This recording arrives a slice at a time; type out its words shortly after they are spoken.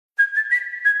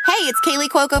it's Kaylee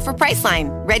Cuoco for Priceline.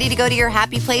 Ready to go to your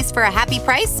happy place for a happy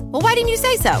price? Well, why didn't you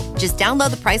say so? Just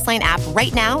download the Priceline app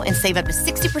right now and save up to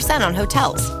 60% on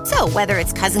hotels. So whether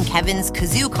it's Cousin Kevin's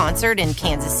Kazoo Concert in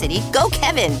Kansas City, go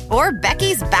Kevin, or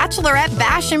Becky's Bachelorette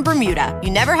Bash in Bermuda,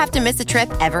 you never have to miss a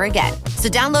trip ever again. So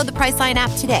download the Priceline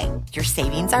app today. Your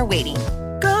savings are waiting.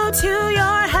 Go to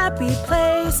your happy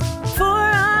place for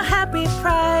a happy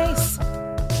price.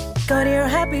 Go to your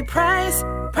happy price,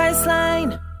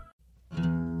 Priceline.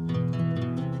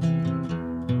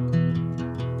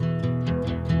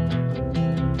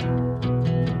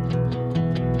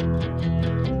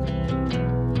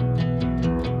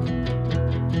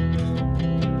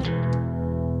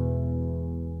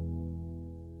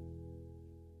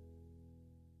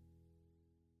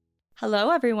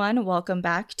 Hello, everyone. Welcome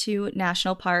back to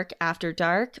National Park After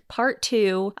Dark, part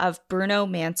 2 of Bruno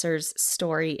Manser's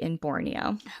story in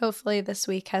Borneo. Hopefully this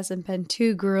week hasn't been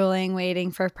too grueling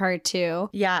waiting for part 2.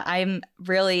 Yeah, I'm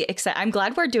really excited. I'm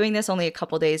glad we're doing this only a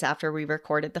couple days after we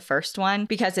recorded the first one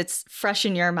because it's fresh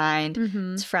in your mind.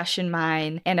 It's fresh in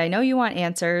mine. And I know you want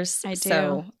answers. I do.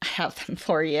 So I have them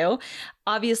for you.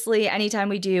 Obviously, anytime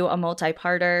we do a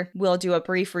multi-parter, we'll do a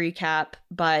brief recap,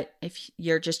 but if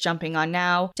you're just jumping on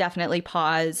now, definitely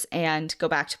pause and go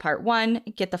back to part 1,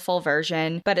 get the full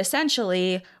version. But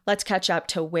essentially, let's catch up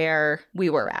to where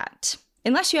we were at.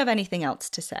 Unless you have anything else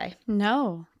to say.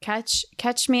 No.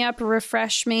 Catch me up,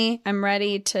 refresh me. I'm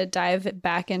ready to dive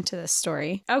back into this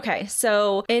story. Okay,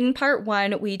 so in part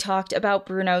 1, we talked about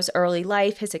Bruno's early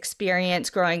life, his experience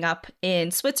growing up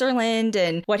in Switzerland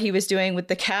and what he was doing with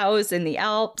the cows in the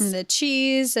Alps. And the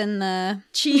cheese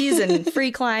and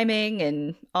free climbing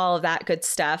and all of that good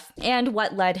stuff. And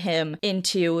what led him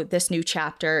into this new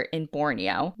chapter in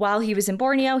Borneo. While he was in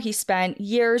Borneo, he spent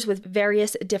years with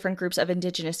various different groups of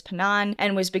indigenous Penan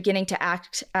and was beginning to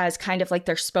act as kind of like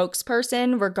their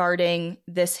spokesperson regarding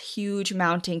this huge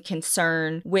mounting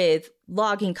concern with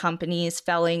logging companies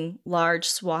felling large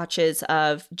swatches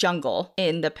of jungle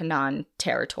in the Penan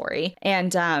territory.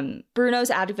 And Bruno's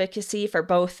advocacy for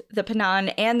both the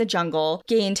Penan and the jungle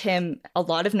gained him a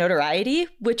lot of notoriety,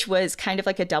 which was kind of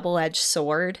like a double-edged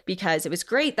sword because it was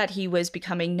great that he was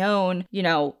becoming known,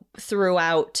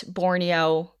 throughout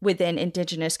Borneo within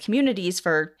indigenous communities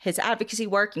for his advocacy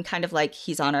work and kind of like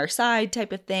he's on our side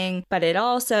type of thing. But it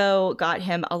also got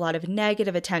him a lot of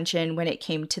negative attention when it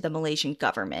came to the Malaysian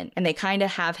government. And they kind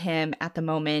of have him at the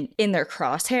moment in their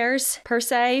crosshairs per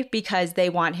se because they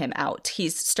want him out.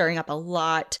 He's stirring up a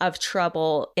lot of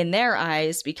trouble in their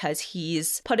eyes because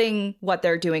he's putting what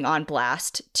they're doing on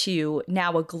blast to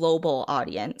now a global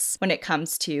audience when it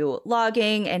comes to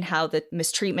logging and how the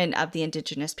mistreatment of the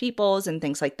indigenous peoples and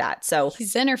things like that. So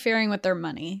he's interfering with their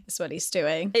money is what he's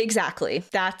doing. Exactly.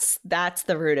 That's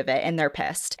the root of it, and they're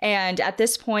pissed. And at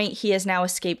this point, he has now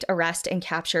escaped arrest and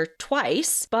capture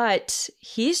twice, but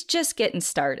he's just getting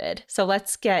started. So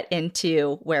let's get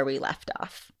into where we left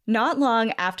off. Not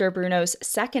long after Bruno's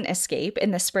second escape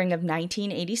in the spring of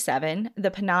 1987,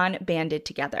 the Penan banded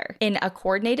together. In a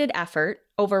coordinated effort,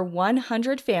 over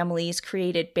 100 families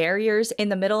created barriers in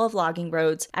the middle of logging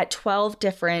roads at 12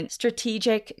 different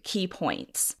strategic key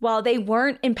points. While they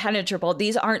weren't impenetrable,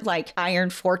 these aren't like iron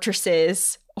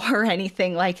fortresses or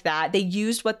anything like that. They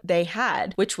used what they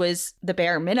had, which was the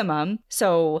bare minimum.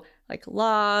 So like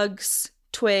logs,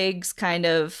 twigs kind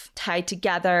of tied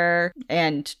together,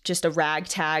 and just a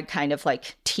ragtag kind of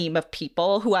like team of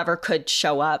people. Whoever could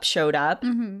show up, showed up.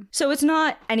 So it's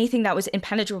not anything that was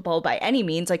impenetrable by any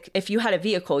means. Like if you had a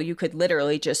vehicle, you could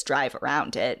literally just drive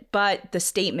around it. But the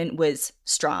statement was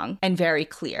strong and very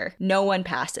clear. No one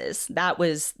passes. That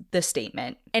was the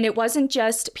statement. And it wasn't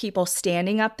just people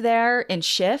standing up there in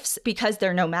shifts because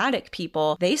they're nomadic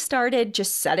people. They started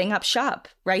just setting up shop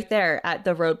right there at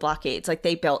the road blockades. Like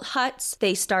they built huts.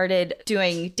 They started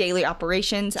doing daily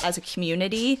operations as a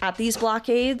community at these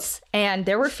blockades. And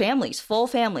there were families, full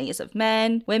families of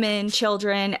men, women,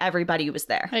 children, everybody was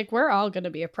there. Like we're all going to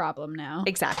be a problem now.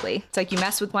 Exactly. It's like you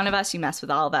mess with one of us, you mess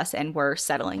with all of us, and we're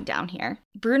settling down here.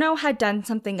 Bruno had done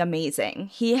something amazing.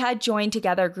 He had joined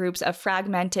together groups of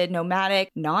fragmented, nomadic,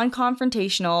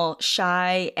 non-confrontational,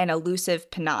 shy, and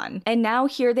elusive Penan. And now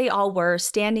here they all were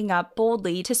standing up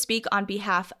boldly to speak on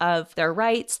behalf of their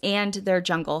rights and their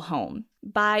jungle home.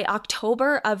 By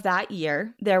October of that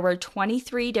year, there were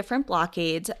 23 different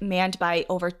blockades manned by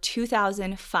over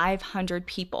 2,500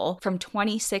 people from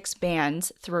 26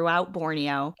 bands throughout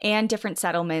Borneo and different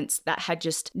settlements that had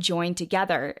just joined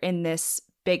together in this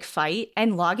big fight,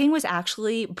 and logging was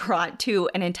actually brought to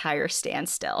an entire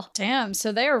standstill. Damn,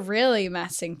 so they're really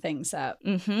messing things up.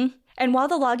 And while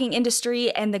the logging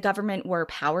industry and the government were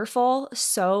powerful,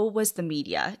 so was the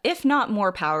media, if not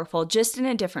more powerful, just in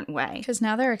a different way. Because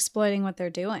now they're exploiting what they're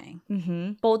doing.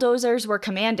 Bulldozers were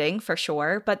commanding, for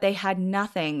sure, but they had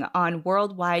nothing on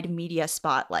worldwide media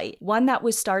spotlight, one that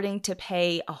was starting to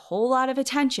pay a whole lot of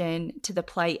attention to the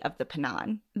plight of the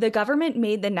Penan. The government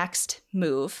made the next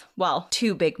move, well,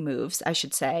 two big moves, I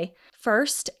should say.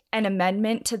 First, an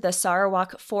amendment to the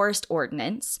Sarawak Forest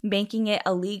Ordinance, making it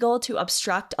illegal to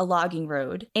obstruct a logging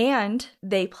road, and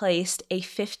they placed a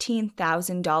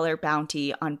 $15,000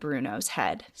 bounty on Bruno's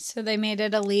head. So they made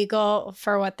it illegal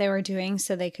for what they were doing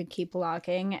so they could keep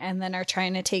logging, and then are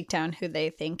trying to take down who they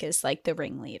think is like the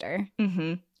ringleader.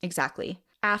 Exactly.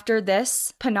 After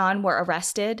this, Penan were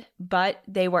arrested, but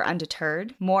they were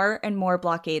undeterred. More and more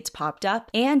blockades popped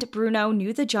up, and Bruno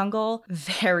knew the jungle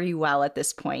very well at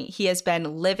this point. He has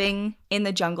been living in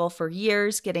the jungle for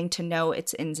years, getting to know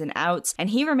its ins and outs,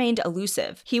 and he remained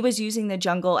elusive. He was using the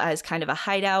jungle as kind of a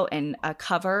hideout and a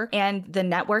cover, and the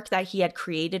network that he had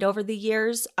created over the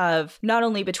years of not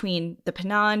only between the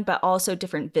Penan, but also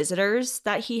different visitors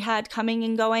that he had coming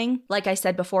and going. Like I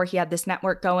said before, he had this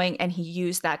network going, and he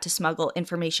used that to smuggle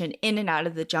information in and out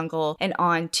of the jungle and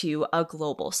onto a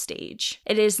global stage.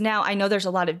 It is now, I know there's a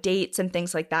lot of dates and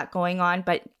things like that going on,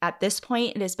 but at this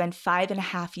point, it has been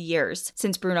 5.5 years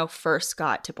since Bruno first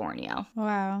got to Borneo.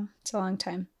 Wow, it's a long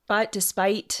time. But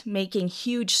despite making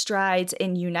huge strides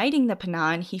in uniting the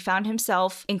Penan, he found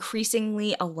himself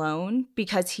increasingly alone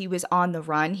because he was on the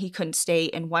run. He couldn't stay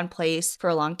in one place for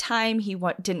a long time. He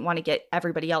didn't want to get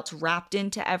everybody else wrapped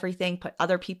into everything, put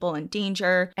other people in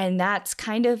danger. And that's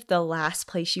kind of the last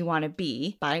place you want to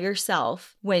be by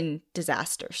yourself when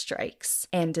disaster strikes.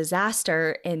 And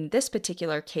disaster in this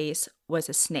particular case was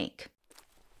a snake.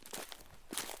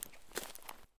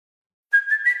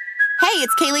 Hey,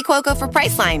 it's Kaylee Cuoco for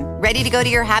Priceline. Ready to go to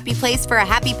your happy place for a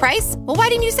happy price? Well, why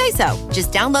didn't you say so?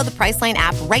 Just download the Priceline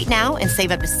app right now and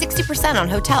save up to 60% on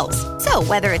hotels. So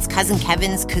whether it's Cousin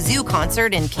Kevin's Kazoo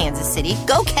Concert in Kansas City,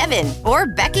 go Kevin, or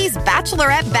Becky's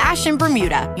Bachelorette Bash in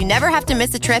Bermuda, you never have to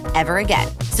miss a trip ever again.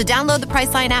 So download the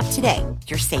Priceline app today.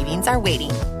 Your savings are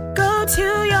waiting. Go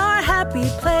to your happy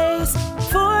place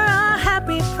for a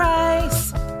happy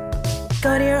price.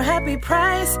 Go to your happy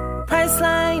price,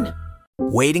 Priceline.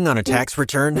 Waiting on a tax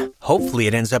return? Hopefully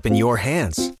it ends up in your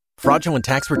hands. Fraudulent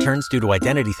tax returns due to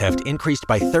identity theft increased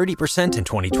by 30% in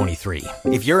 2023.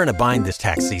 If you're in a bind this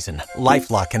tax season,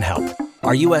 LifeLock can help.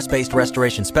 Our U.S.-based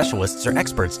restoration specialists are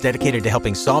experts dedicated to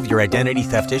helping solve your identity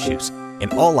theft issues.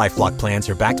 And all LifeLock plans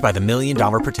are backed by the $1 Million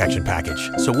Protection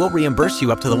Package. So we'll reimburse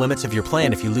you up to the limits of your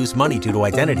plan if you lose money due to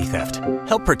identity theft.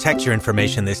 Help protect your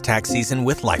information this tax season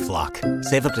with LifeLock.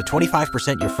 Save up to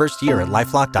 25% your first year at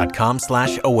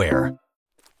LifeLock.com/aware.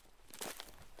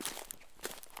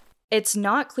 It's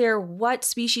not clear what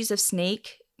species of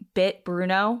snake bit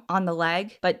Bruno on the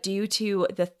leg, but due to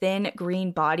the thin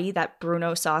green body that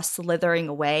Bruno saw slithering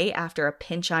away after a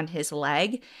pinch on his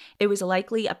leg, it was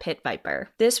likely a pit viper.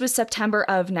 This was September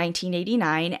of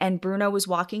 1989, and Bruno was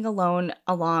walking alone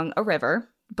along a river,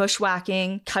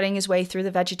 bushwhacking, cutting his way through the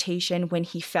vegetation when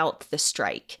he felt the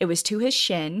strike. It was to his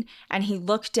shin, and he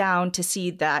looked down to see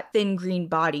that thin green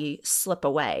body slip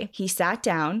away. He sat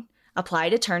down,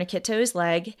 applied a tourniquet to his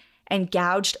leg, and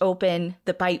gouged open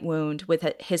the bite wound with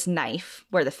his knife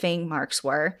where the fang marks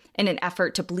were in an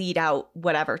effort to bleed out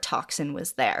whatever toxin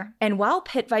was there. And while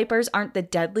pit vipers aren't the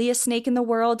deadliest snake in the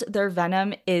world, their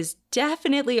venom is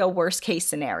definitely a worst case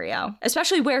scenario,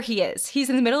 especially where he is. He's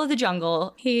in the middle of the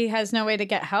jungle. He has no way to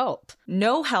get help.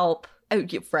 No help. Oh,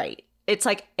 right. It's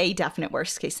like a definite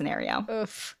worst case scenario.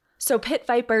 Oof. So pit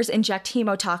vipers inject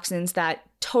hemotoxins that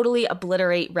totally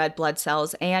obliterate red blood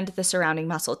cells and the surrounding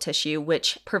muscle tissue,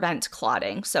 which prevents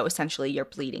clotting. So essentially you're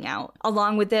bleeding out.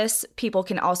 Along with this, people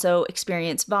can also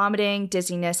experience vomiting,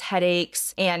 dizziness,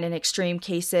 headaches, and in extreme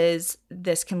cases,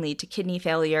 this can lead to kidney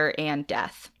failure and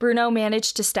death. Bruno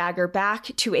managed to stagger back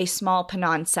to a small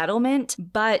Penan settlement,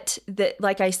 but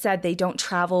like I said, they don't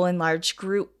travel in large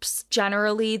groups.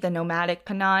 Generally, the nomadic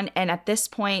Penan, and at this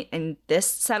point in this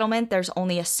settlement, there's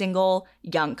only a single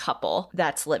young couple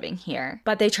that's living here.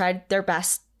 But they tried their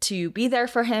best to be there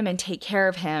for him and take care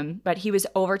of him, but he was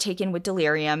overtaken with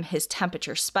delirium. His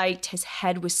temperature spiked, his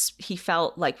head he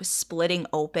felt like was splitting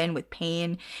open with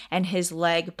pain, and his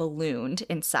leg ballooned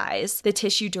in size. The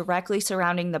tissue directly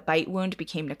surrounding the bite wound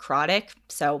became necrotic,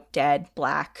 so dead,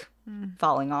 black,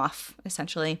 falling off,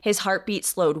 essentially. His heartbeat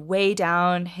slowed way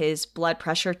down, his blood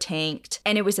pressure tanked,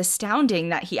 and it was astounding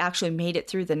that he actually made it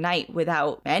through the night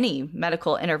without any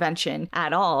medical intervention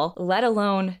at all, let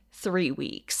alone 3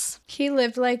 weeks. He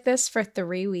lived like this for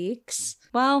 3 weeks?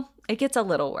 Well, it gets a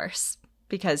little worse.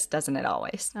 because doesn't it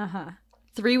always?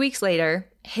 3 weeks later,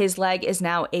 his leg is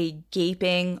now a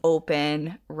gaping,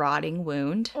 open, rotting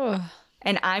wound. Ugh.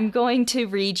 And I'm going to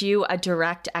read you a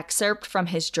direct excerpt from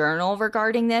his journal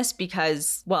regarding this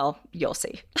because, well, you'll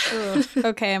see.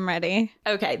 Okay, I'm ready.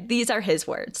 Okay, these are his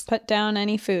words. Put down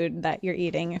any food that you're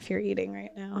eating if you're eating right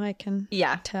now. I can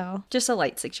tell. Just a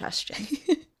light suggestion.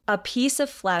 A piece of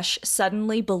flesh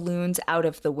suddenly balloons out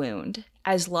of the wound,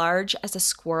 as large as a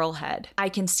squirrel head. I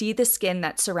can see the skin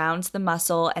that surrounds the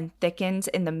muscle and thickens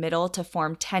in the middle to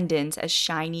form tendons as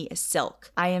shiny as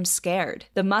silk. I am scared.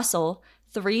 The muscle,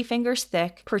 3 fingers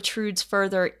thick, protrudes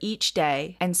further each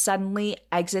day and suddenly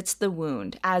exits the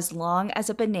wound, as long as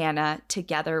a banana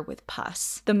together with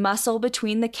pus. The muscle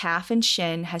between the calf and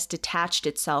shin has detached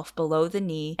itself below the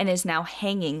knee and is now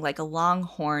hanging like a long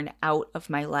horn out of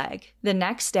my leg. The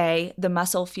next day, the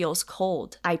muscle feels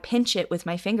cold. I pinch it with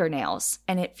my fingernails,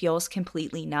 and it feels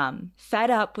completely numb.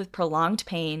 Fed up with prolonged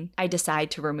pain, I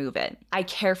decide to remove it. I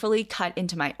carefully cut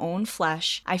into my own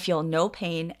flesh. I feel no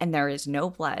pain, and there is no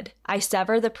blood. I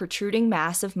sever the protruding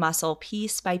mass of muscle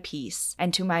piece by piece,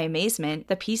 and to my amazement,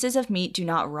 the pieces of meat do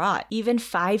not rot. Even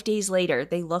 5 days later,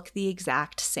 they look the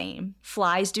exact same.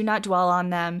 Flies do not dwell on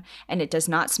them, and it does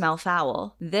not smell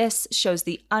foul. This shows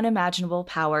the unimaginable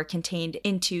power contained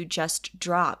into just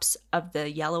drops of the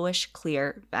yellowish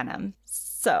clear venom.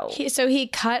 So he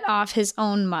cut off his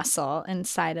own muscle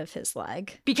inside of his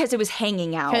leg. Because it was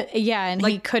hanging out. Yeah, and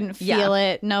he couldn't feel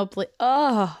it. No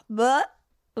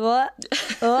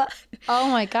oh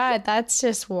my God, that's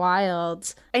just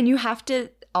wild. And you have to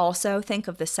also think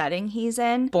of the setting he's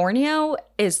in. Borneo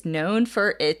is known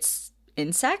for its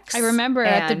insects. I remember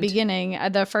at the beginning,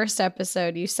 the first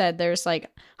episode, you said there's like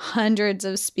hundreds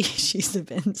of species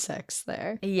of insects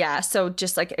there. Yeah, so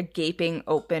just like a gaping,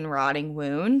 open, rotting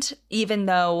wound, even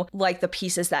though like the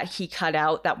pieces that he cut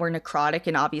out that were necrotic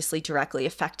and obviously directly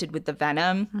affected with the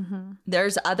venom,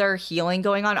 there's other healing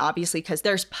going on, obviously, because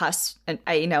there's pus. And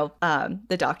I know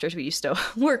the doctors we used to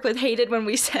work with hated when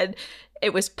we said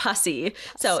it was pussy.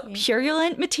 So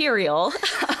purulent material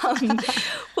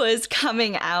was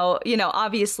coming out. You know,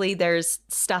 obviously there's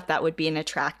stuff that would be an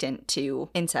attractant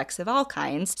to insects of all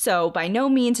kinds. So by no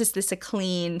means is this a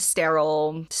clean,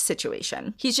 sterile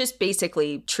situation. He's just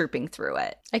basically trooping through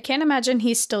it. I can't imagine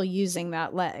he's still using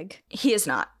that leg. He is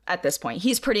not at this point.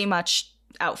 He's pretty much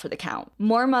out for the count.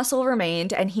 More muscle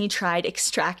remained, and he tried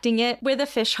extracting it with a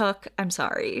fish hook. I'm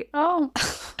sorry. Oh.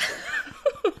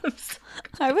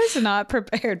 I was not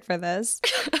prepared for this.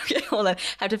 Okay, hold on.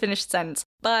 I have to finish the sentence.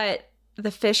 But the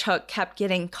fish hook kept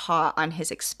getting caught on his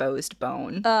exposed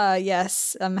bone.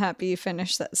 Yes. I'm happy you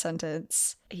finished that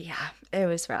sentence. Yeah, it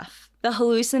was rough. The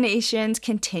hallucinations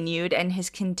continued and his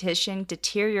condition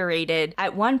deteriorated.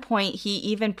 At one point, he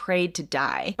even prayed to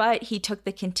die, but he took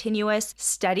the continuous,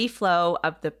 steady flow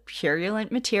of the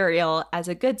purulent material as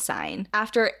a good sign.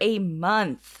 After a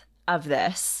month of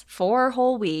this, 4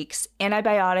 whole weeks,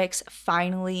 antibiotics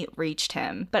finally reached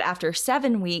him. But after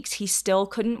 7 weeks, he still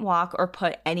couldn't walk or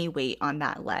put any weight on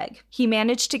that leg. He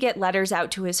managed to get letters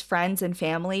out to his friends and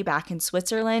family back in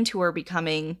Switzerland who were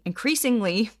becoming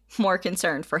increasingly more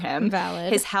concerned for him.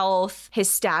 Valid. His health, his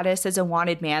status as a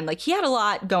wanted man. Like, he had a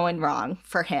lot going wrong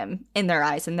for him in their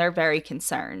eyes, and they're very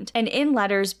concerned. And in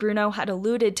letters, Bruno had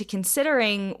alluded to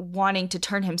considering wanting to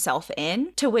turn himself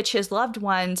in, to which his loved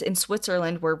ones in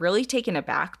Switzerland were really taken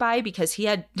aback by, because he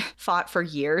had fought for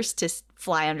years to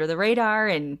fly under the radar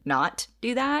and not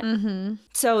do that.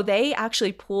 So they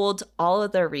actually pooled all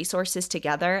of their resources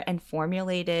together and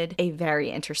formulated a very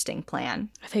interesting plan.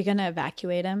 Are they going to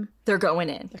evacuate him? They're going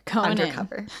in. They're going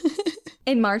undercover.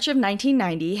 In March of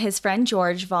 1990, his friend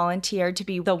George volunteered to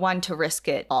be the one to risk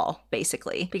it all,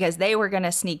 basically, because they were going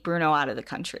to sneak Bruno out of the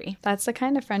country. That's the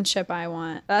kind of friendship I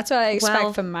want. That's what I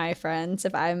expect from my friends.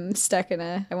 If I'm stuck in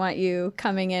I want you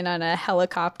coming in on a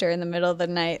helicopter in the middle of the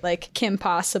night, like Kim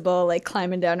Possible, like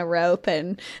climbing down a rope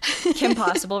and... Kim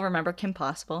Possible, remember Kim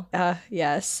Possible?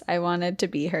 Yes, I wanted to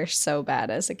be her so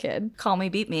bad as a kid. Call me,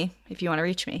 beat me, if you want to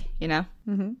reach me, you know?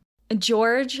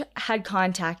 George had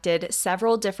contacted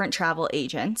several different travel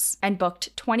agents and booked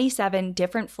 27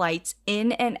 different flights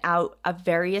in and out of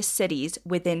various cities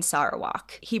within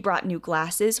Sarawak. He brought new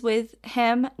glasses with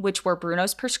him, which were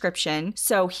Bruno's prescription,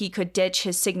 so he could ditch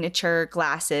his signature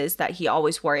glasses that he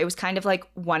always wore. It was kind of like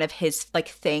one of his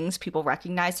things people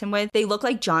recognize him with. They look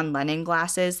like John Lennon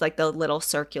glasses, like the little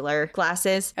circular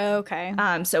glasses. Okay.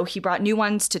 So he brought new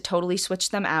ones to totally switch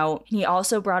them out. He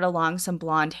also brought along some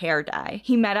blonde hair dye.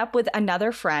 He met up with with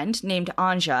another friend named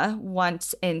Anja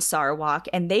once in Sarawak,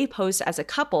 and they posed as a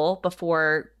couple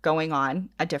before going on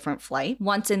a different flight.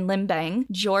 Once in Limbang,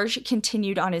 George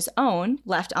continued on his own,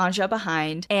 left Anja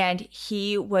behind, and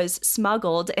he was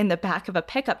smuggled in the back of a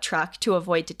pickup truck to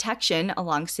avoid detection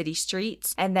along city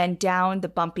streets and then down the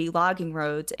bumpy logging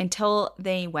roads until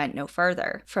they went no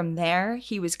further. From there,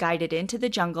 he was guided into the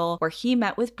jungle where he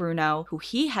met with Bruno, who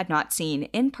he had not seen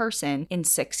in person in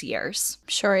 6 years.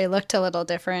 Sure, he looked a little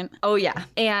different. Oh, yeah.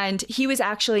 And he was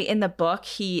actually in the book,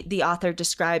 the author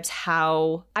describes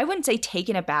how, I wouldn't say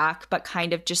taken aback, but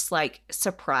kind of just like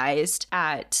surprised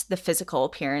at the physical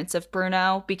appearance of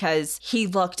Bruno, because he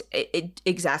looked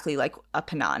exactly like a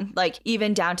Panan. Like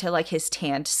even down to like his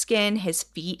tanned skin, his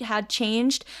feet had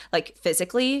changed, like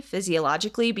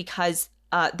physiologically, because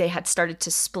they had started to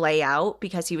splay out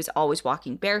because he was always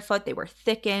walking barefoot. They were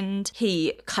thickened.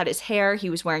 He cut his hair. He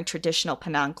was wearing traditional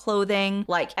Penang clothing,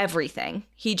 like everything.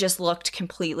 He just looked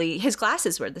completely, his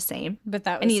glasses were the same. But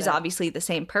that was And he's obviously the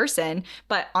same person,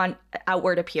 but on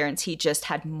outward appearance, he just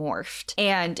had morphed.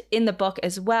 And in the book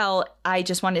as well, I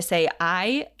just want to say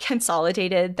I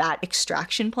consolidated that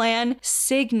extraction plan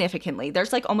significantly.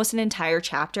 There's like almost an entire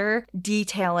chapter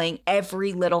detailing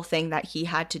every little thing that he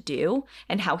had to do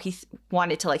and how he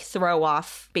wanted to like throw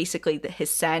off basically his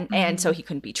scent, and so he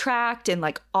couldn't be tracked, and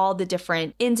like all the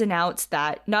different ins and outs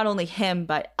that not only him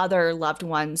but other loved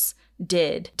ones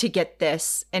did to get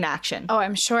this in action. Oh,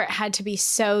 I'm sure it had to be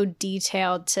so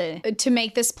detailed to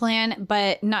make this plan,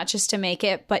 but not just to make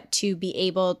it, but to be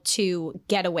able to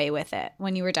get away with it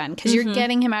when you were done. Because you're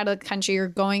getting him out of the country, you're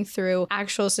going through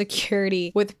actual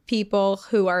security with people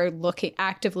who are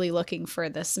actively looking for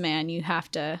this man. You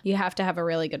have to have a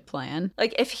really good plan.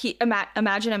 Like if he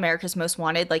imagine America's Most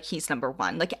Wanted, like he's number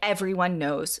one. Like everyone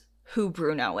knows who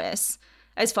Bruno is.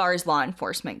 As far as law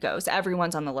enforcement goes,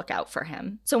 everyone's on the lookout for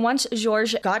him. So once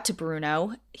Georges got to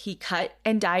Bruno, he cut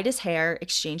and dyed his hair,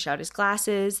 exchanged out his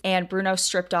glasses, and Bruno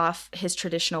stripped off his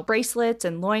traditional bracelets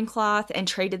and loincloth and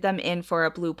traded them in for a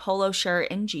blue polo shirt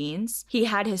and jeans. He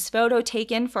had his photo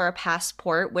taken for a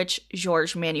passport, which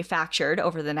Georges manufactured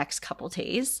over the next couple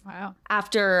days. Wow.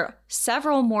 After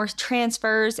several more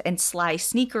transfers and sly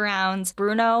sneak arounds,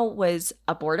 Bruno was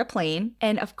aboard a plane,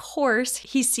 and of course,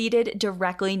 he's seated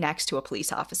directly next to a police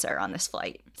officer on this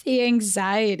flight. The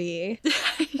anxiety.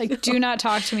 Like, do not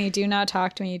talk to me, do not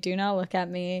talk to me, do not look at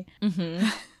me.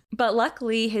 But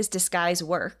luckily, his disguise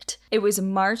worked. It was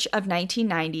March of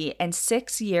 1990, and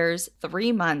 6 years,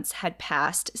 3 months had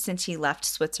passed since he left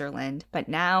Switzerland. But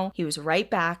now he was right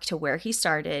back to where he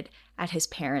started, at his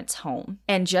parents' home.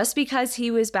 And just because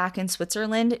he was back in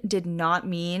Switzerland did not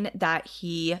mean that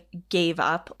he gave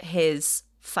up his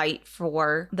fight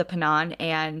for the Panan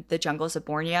and the jungles of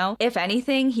Borneo. If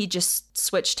anything, he just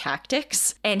switched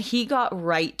tactics and he got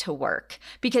right to work,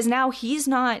 because now he's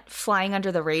not flying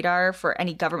under the radar for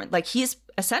any government. Like he's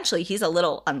a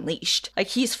little unleashed. Like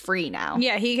he's free now.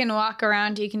 Yeah, he can walk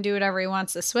around. He can do whatever he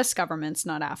wants. The Swiss government's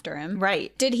not after him.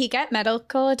 Right. Did he get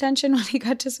medical attention when he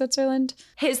got to Switzerland?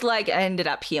 His leg ended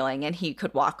up healing and he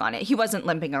could walk on it. He wasn't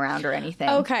limping around or anything.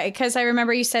 Okay, because I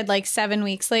remember you said like 7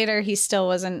 weeks later he still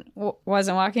wasn't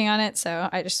walking on it. So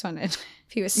I just wanted...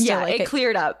 He was still it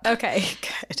cleared up. Okay,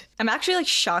 good. I'm actually like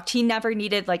shocked he never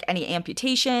needed like any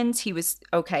amputations. He was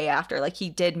okay after. Like he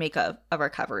did make a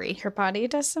recovery. Your body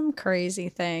does some crazy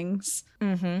things.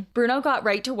 Bruno got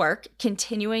right to work,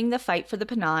 continuing the fight for the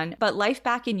Panan, but life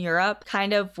back in Europe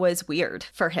kind of was weird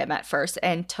for him at first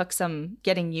and took some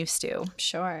getting used to.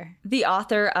 Sure. The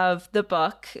author of the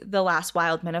book, The Last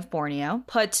Wild Men of Borneo,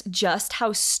 puts just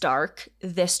how stark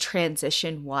this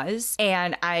transition was.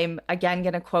 And I'm again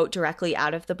going to quote directly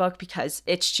out of the book because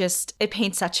it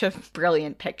paints such a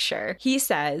brilliant picture. He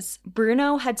says,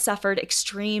 Bruno had suffered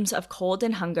extremes of cold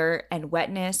and hunger and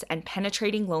wetness and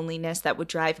penetrating loneliness that would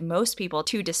drive most people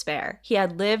to despair. He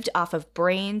had lived off of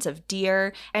brains of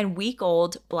deer and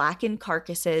week-old blackened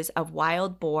carcasses of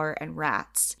wild boar and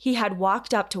rats. He had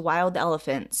walked up to wild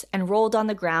elephants and rolled on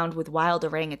the ground with wild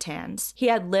orangutans. He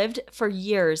had lived for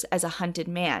years as a hunted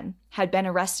man, had been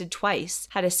arrested twice,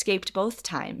 had escaped both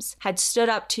times, had stood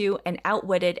up to and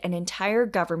outwitted an entire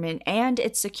government and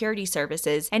its security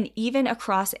services, and even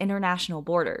across international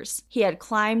borders. He had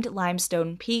climbed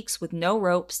limestone peaks with no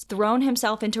ropes, thrown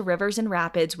himself into rivers and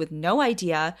rapids with no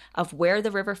idea of where the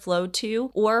river flowed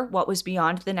to or what was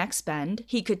beyond the next bend.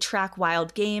 He could track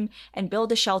wild game and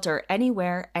build a shelter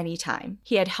anywhere, anytime.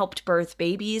 He had helped birth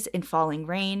babies in falling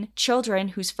rain, children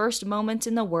whose first moments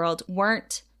in the world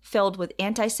weren't filled with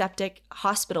antiseptic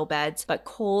hospital beds, but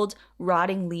cold,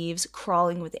 rotting leaves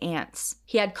crawling with ants.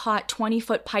 He had caught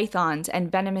 20-foot pythons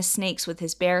and venomous snakes with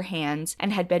his bare hands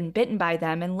and had been bitten by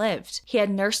them and lived. He had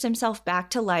nursed himself back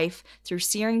to life through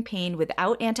searing pain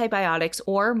without antibiotics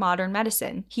or modern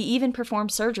medicine. He even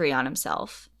performed surgery on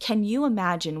himself. Can you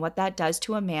imagine what that does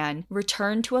to a man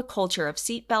returned to a culture of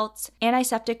seatbelts,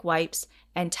 antiseptic wipes,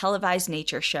 and televised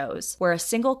nature shows, where a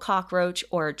single cockroach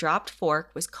or a dropped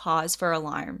fork was cause for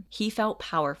alarm? He felt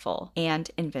powerful and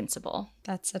invincible.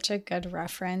 That's such a good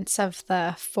reference of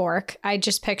the fork. I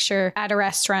just picture at a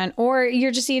restaurant, or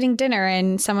you're just eating dinner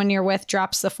and someone you're with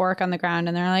drops the fork on the ground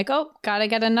and they're like, oh, gotta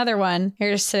get another one.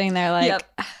 You're just sitting there like,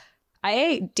 yep. I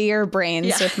ate deer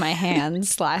brains with my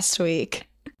hands last week.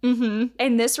 Mm-hmm.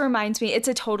 And this reminds me, it's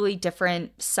a totally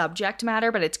different subject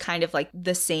matter, but it's kind of like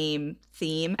the same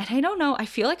theme. And I don't know, I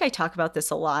feel like I talk about this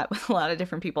a lot with a lot of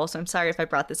different people, so I'm sorry if I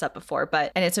brought this up before,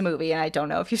 and it's a movie and I don't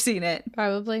know if you've seen it.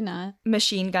 Probably not.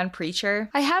 Machine Gun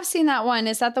Preacher. I have seen that one.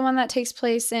 Is that the one that takes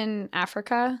place in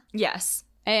Africa? Yes.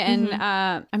 And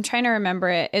I'm trying to remember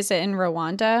it. Is it in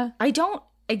Rwanda? I don't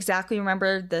exactly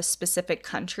remember the specific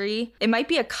country. It might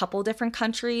be a couple different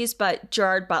countries, but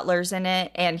Gerard Butler's in it,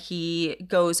 and he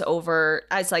goes over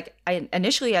as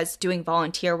initially as doing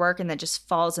volunteer work, and then just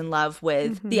falls in love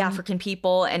with the African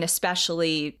people, and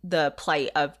especially the plight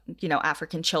of,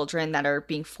 African children that are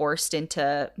being forced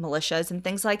into militias and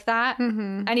things like that.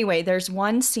 Anyway, there's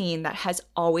one scene that has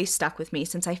always stuck with me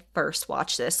since I first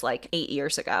watched this 8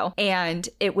 years ago. And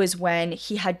it was when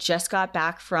he had just got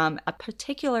back from a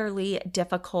particularly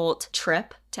difficult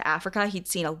trip to Africa. He'd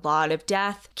seen a lot of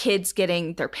death, kids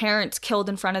getting their parents killed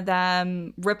in front of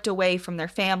them, ripped away from their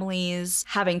families,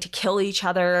 having to kill each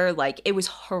other. It was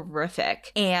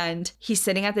horrific. And he's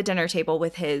sitting at the dinner table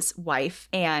with his wife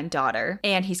and daughter,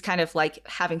 and he's kind of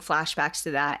having flashbacks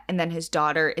to that. And then his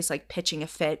daughter is pitching a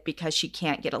fit because she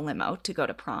can't get a limo to go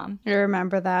to prom. I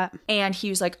remember that. And he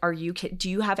was like, do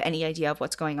you have any idea of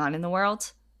what's going on in the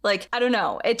world? I don't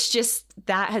know. It's just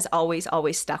that has always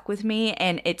stuck with me.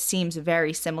 And it seems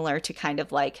very similar to kind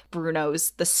of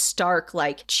Bruno's, the stark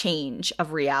change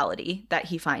of reality that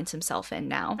he finds himself in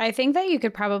now. I think that you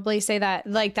could probably say that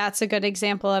that's a good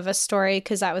example of a story,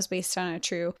 because that was based on a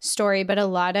true story. But a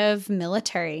lot of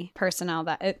military personnel,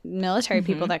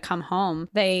 people that come home,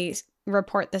 they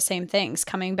report the same things,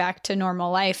 coming back to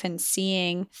normal life and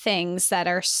seeing things that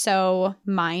are so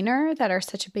minor, that are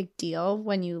such a big deal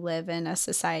when you live in a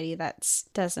society that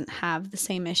doesn't have the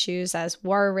same issues as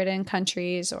war-ridden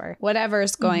countries or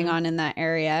whatever's going on in that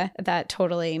area. That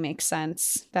totally makes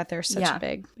sense that there's such a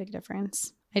big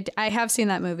difference. I have seen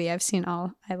that movie. I've seen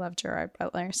all. I love Gerard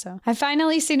Butler. So I've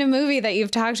finally seen a movie that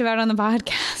you've talked about on the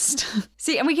podcast.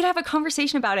 See, and we could have a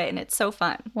conversation about it, and it's so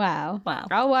fun. Wow.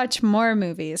 I'll watch more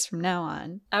movies from now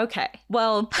on. Okay.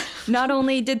 Well, not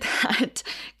only did that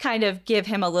kind of give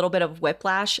him a little bit of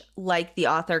whiplash, like the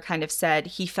author kind of said,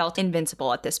 he felt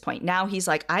invincible at this point. Now he's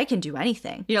like, I can do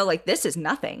anything. This is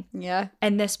nothing. Yeah.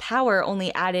 And this power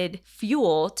only added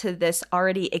fuel to this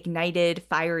already ignited,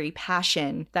 fiery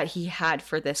passion that he had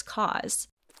for this cause.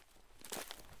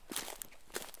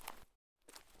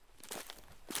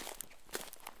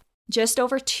 Just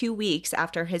over 2 weeks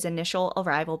after his initial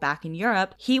arrival back in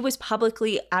Europe, he was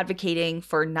publicly advocating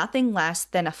for nothing less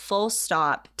than a full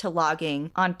stop to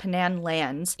logging on Penan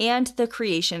lands and the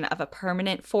creation of a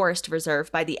permanent forest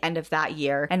reserve by the end of that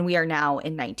year, and we are now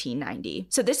in 1990.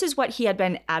 So this is what he had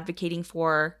been advocating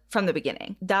for from the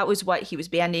beginning. That was what he was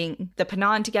banding the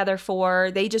Penan together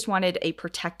for. They just wanted a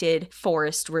protected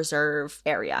forest reserve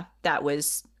area that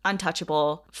was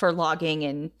untouchable for logging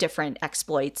and different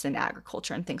exploits in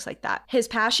agriculture and things like that. His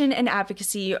passion and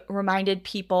advocacy reminded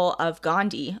people of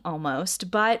Gandhi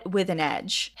almost, but with an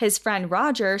edge. His friend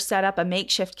Roger set up a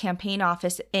makeshift campaign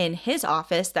office in his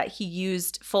office that he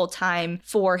used full-time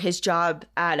for his job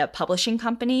at a publishing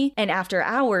company. And after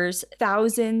hours,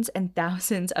 thousands and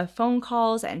thousands of phone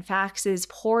calls and faxes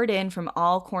poured in from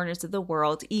all corners of the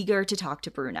world, eager to talk to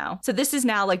Bruno. So this is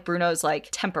now Bruno's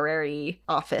temporary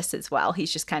office as well.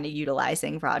 He's just kind of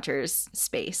utilizing Roger's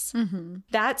space.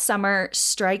 That summer,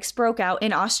 strikes broke out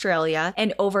in Australia,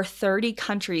 and over 30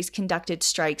 countries conducted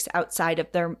strikes outside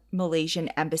of their Malaysian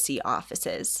embassy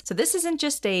offices. So this isn't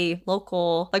just a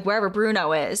local, wherever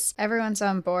Bruno is. Everyone's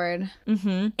on board.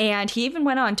 And he even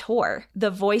went on tour. The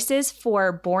Voices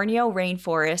for Borneo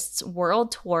Rainforests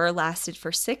World Tour lasted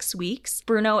for 6 weeks.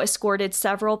 Bruno escorted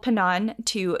several Penan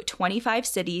to 25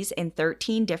 cities in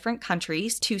 13 different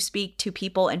countries to speak to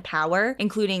people in power,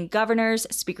 including governors,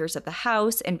 speakers of the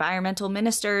House, environmental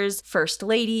ministers, first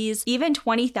ladies, even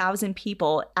 20,000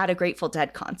 people at a Grateful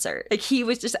Dead concert. He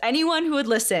was just anyone who would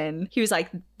listen. He was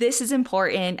like, this is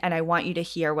important and I want you to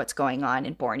hear what's going on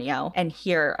in Borneo, and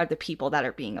here are the people that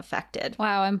are being affected.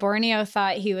 Wow, and Borneo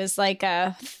thought he was like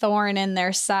a thorn in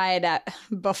their side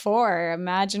before.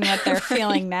 Imagine what they're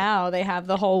feeling now. They have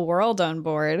the whole world on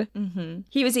board. Mm-hmm.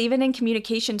 He was even in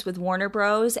communications with Warner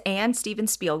Bros. And Steven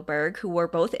Spielberg, who were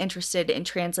both interested in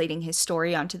translating his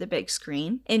story onto the big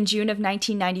screen. In June of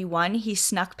 1991, he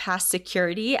snuck past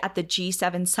security at the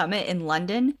G7 summit in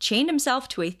London, chained himself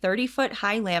to a 30-foot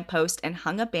high lamppost, and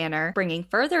hung a banner, bringing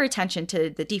further attention to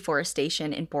the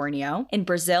deforestation in Borneo. In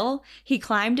Brazil, he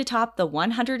climbed atop the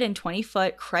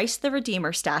 120-foot Christ the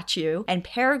Redeemer statue and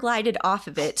paraglided off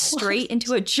of it straight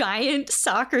into a giant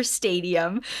soccer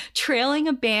stadium, trailing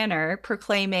a banner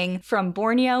proclaiming, "From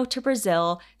Borneo to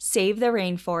Brazil, save the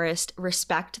rainforest,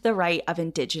 respect the right of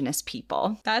indigenous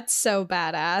people." That's so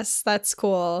badass. That's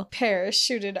cool.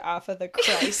 Parachuted off of the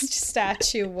Christ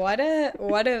statue. What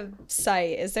a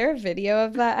sight. Is there a video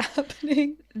of that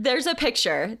happening? There's a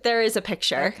picture. There is a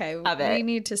picture of it. We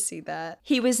need to see that.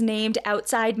 He was named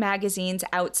Outside Magazine's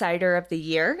Outsider of the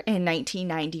Year in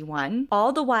 1991.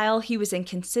 All the while, he was in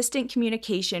consistent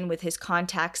communication with his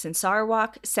contacts in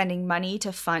Sarawak, sending money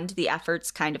to fund the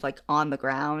efforts kind of like on the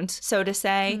ground, so to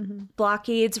say. Mm-hmm.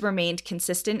 Blockades remained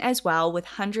consistent as well, with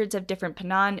hundreds of different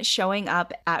Panan showing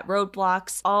up at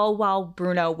roadblocks, all while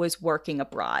Bruno was working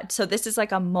abroad. So this is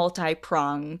like a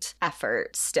multi-pronged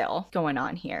effort still going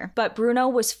on here. But Bruno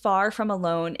was far from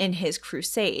alone in his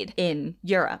crusade in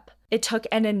Europe. It took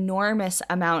an enormous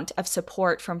amount of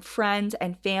support from friends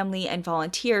and family and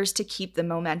volunteers to keep the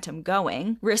momentum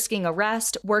going, risking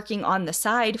arrest, working on the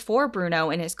side for Bruno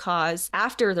and his cause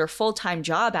after their full-time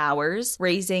job hours,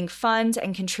 raising funds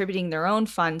and contributing their own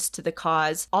funds to the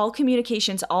cause. All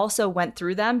communications also went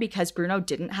through them because Bruno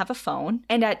didn't have a phone.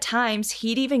 And at times,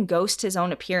 he'd even ghost his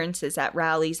own appearances at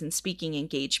rallies and speaking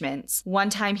engagements. One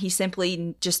time, he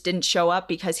simply just didn't show up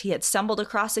because he had stumbled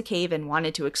across a cave and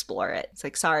wanted to explore it. It's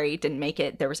like, sorry, didn't make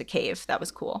it. There was a cave. That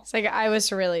was cool. It's like, I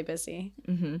was really busy.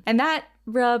 Mm-hmm. And that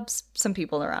rubs some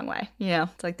people the wrong way. You know,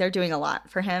 it's like they're doing a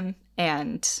lot for him.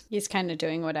 And he's kind of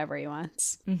doing whatever he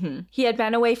wants. Mm-hmm. He had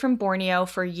been away from Borneo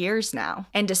for years now.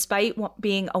 And despite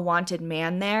being a wanted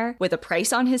man there with a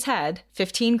price on his head,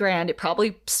 $15,000, it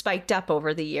probably spiked up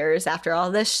over the years after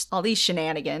all these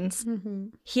shenanigans. Mm-hmm.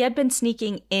 He had been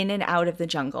sneaking in and out of the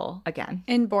jungle again.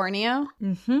 In Borneo?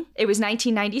 Mm-hmm. It was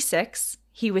 1996.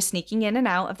 He was sneaking in and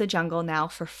out of the jungle now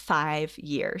for 5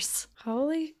 years.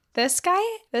 Holy... This guy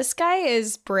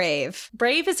is brave.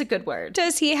 Brave is a good word.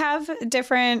 Does he have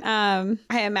different, I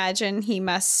imagine he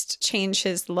must change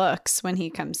his looks when he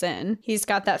comes in. He's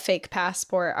got that fake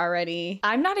passport already.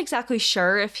 I'm not exactly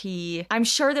sure I'm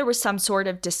sure there was some sort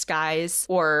of disguise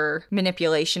or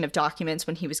manipulation of documents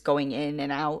when he was going in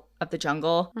and out of the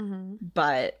jungle. Mm-hmm.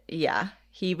 But yeah.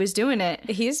 He was doing it.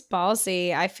 He's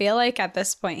ballsy. I feel like at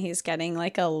this point he's getting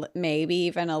like maybe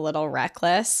even a little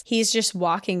reckless. He's just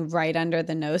walking right under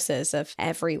the noses of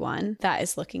everyone that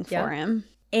is looking for him.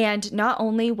 And not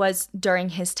only was during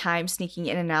his time sneaking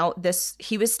in and out,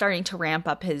 he was starting to ramp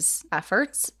up his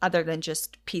efforts other than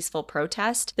just peaceful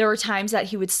protest. There were times that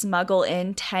he would smuggle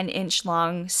in 10-inch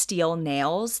long steel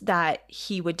nails that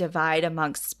he would divide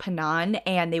amongst Panan,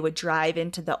 and they would drive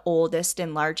into the oldest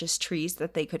and largest trees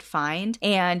that they could find.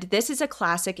 And this is a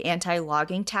classic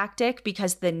anti-logging tactic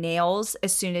because the nails,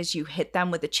 as soon as you hit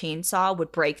them with a chainsaw,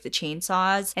 would break the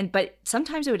chainsaws. But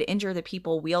sometimes it would injure the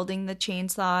people wielding the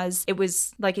chainsaws. It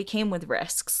was like it came with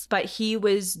risks, but he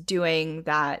was doing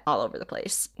that all over the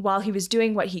place. While he was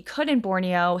doing what he could in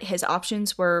Borneo, his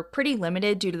options were pretty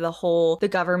limited due to the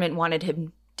government wanted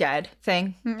him dead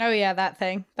thing. Oh yeah, that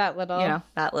thing. That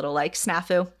little like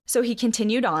snafu. So he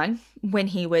continued on. When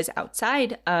he was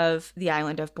outside of the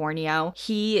island of Borneo,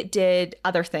 he did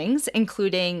other things,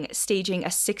 including staging a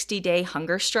 60-day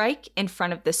hunger strike in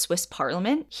front of the Swiss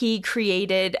parliament. He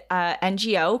created an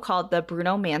NGO called the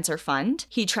Bruno Manzer Fund.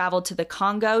 He traveled to the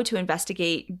Congo to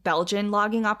investigate Belgian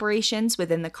logging operations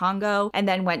within the Congo, and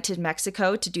then went to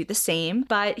Mexico to do the same.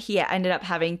 But he ended up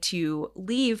having to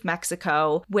leave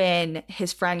Mexico when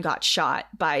his friend got shot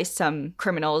by some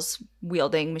criminals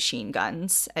wielding machine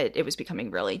guns. It was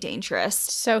becoming really dangerous.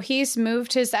 So he's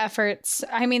moved his efforts.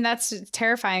 I mean, that's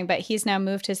terrifying, but he's now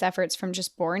moved his efforts from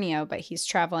just Borneo, but he's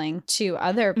traveling to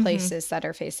other places that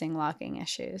are facing logging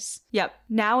issues. Yep.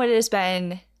 Now it has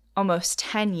been almost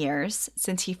 10 years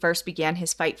since he first began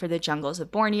his fight for the jungles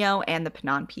of Borneo and the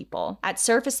Penan people. At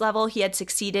surface level, he had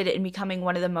succeeded in becoming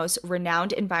one of the most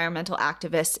renowned environmental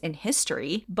activists in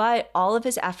history, but all of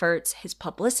his efforts, his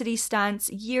publicity stunts,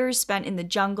 years spent in the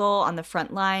jungle on the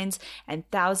front lines, and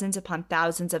thousands upon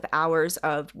thousands of hours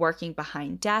of working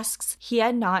behind desks, he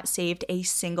had not saved a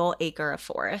single acre of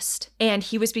forest. And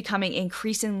he was becoming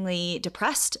increasingly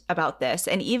depressed about this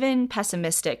and even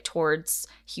pessimistic towards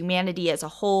humanity as a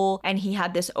whole, and he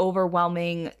had this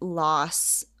overwhelming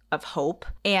loss of hope.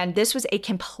 And this was a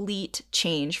complete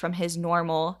change from his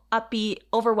normal, upbeat,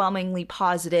 overwhelmingly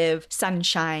positive,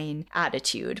 sunshine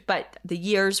attitude. But the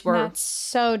years were... That's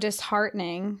so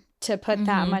disheartening to put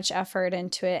that much effort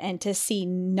into it and to see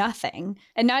nothing.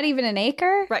 And not even an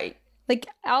acre? Right. Like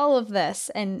all of this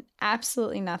and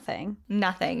absolutely nothing.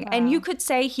 Nothing. Wow. And you could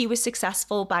say he was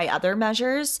successful by other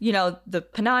measures. You know, the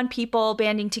Penan people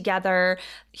banding together.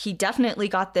 He definitely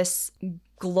got this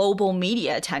global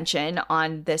media attention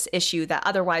on this issue that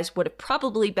otherwise would have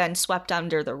probably been swept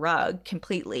under the rug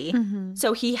completely.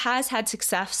 So he has had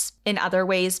success in other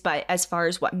ways, but as far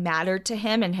as what mattered to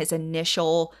him and his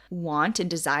initial want and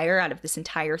desire out of this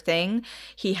entire thing,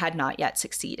 he had not yet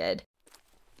succeeded.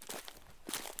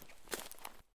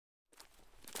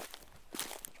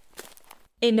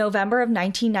 In November of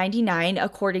 1999,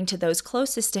 according to those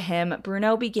closest to him,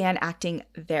 Bruno began acting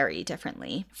very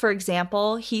differently. For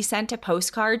example, he sent a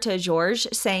postcard to George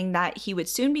saying that he would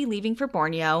soon be leaving for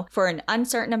Borneo for an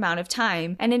uncertain amount of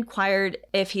time and inquired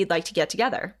if he'd like to get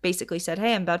together. Basically said,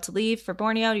 hey, I'm about to leave for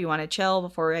Borneo. Do you want to chill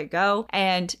before I go?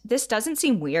 And this doesn't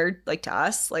seem weird, like to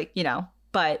us, like, you know.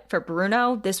 But for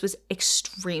Bruno, this was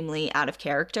extremely out of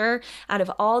character. Out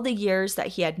of all the years that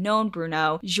he had known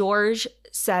Bruno, George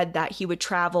said that he would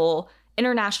travel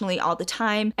internationally all the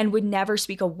time and would never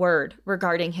speak a word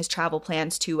regarding his travel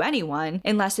plans to anyone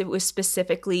unless it was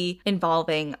specifically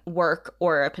involving work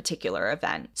or a particular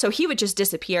event. So he would just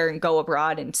disappear and go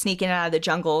abroad and sneak in and out of the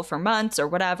jungle for months or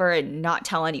whatever and not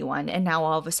tell anyone. And now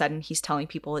all of a sudden he's telling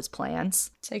people his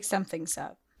plans. It's like something's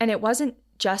up. And it wasn't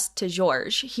just to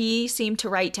George. He seemed to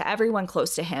write to everyone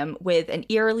close to him with an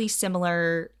eerily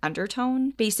similar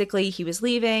undertone. Basically, he was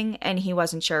leaving and he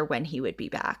wasn't sure when he would be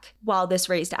back. While this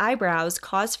raised eyebrows,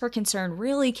 cause for concern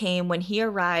really came when he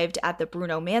arrived at the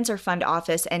Bruno Manzer Fund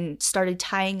office and started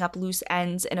tying up loose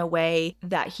ends in a way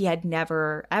that he had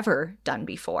never, ever done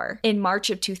before. In March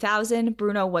of 2000,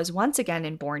 Bruno was once again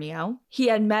in Borneo. He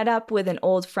had met up with an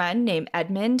old friend named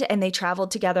Edmund and they traveled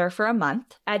together for a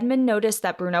month. Edmund noticed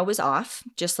that Bruno was off,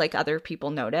 just like other people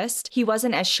noticed. He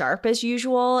wasn't as sharp as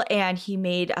usual, and he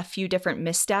made a few different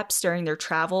missteps during their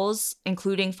travels,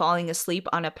 including falling asleep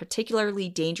on a particularly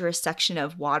dangerous section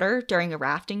of water during a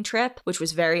rafting trip, which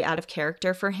was very out of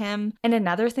character for him. And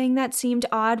another thing that seemed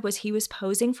odd was he was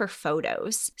posing for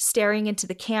photos, staring into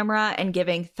the camera and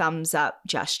giving thumbs up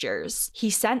gestures. He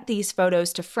sent these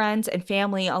photos to friends and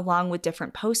family along with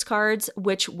different postcards,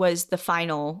 which was the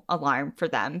final alarm for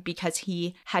them because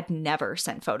he had never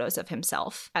sent photos of himself.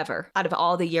 Ever, out of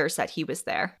all the years that he was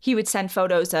there. He would send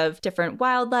photos of different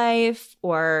wildlife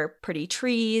or pretty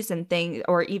trees and things,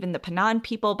 or even the Penan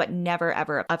people, but never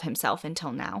ever of himself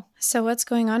until now. So what's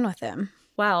going on with him?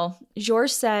 Well,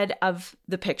 George said of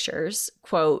the pictures,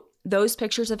 quote, those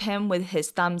pictures of him with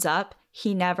his thumbs up,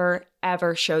 he never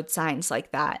ever showed signs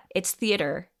like that. It's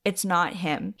theater. It's not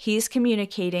him. He's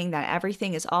communicating that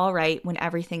everything is all right when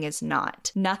everything is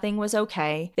not. Nothing was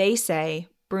okay. They say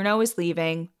Bruno is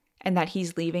leaving, and that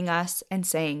he's leaving us and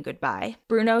saying goodbye.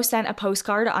 Bruno sent a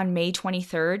postcard on May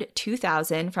 23rd,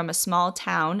 2000 from a small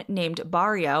town named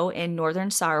Barrio in northern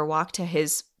Sarawak to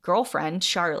his girlfriend,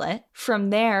 Charlotte. From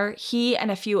there, he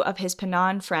and a few of his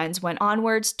Penan friends went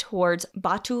onwards towards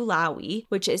Batu Lawi,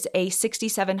 which is a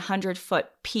 6,700-foot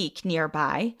peak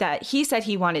nearby that he said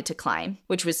he wanted to climb,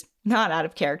 which was not out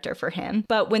of character for him.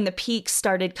 But when the peaks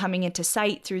started coming into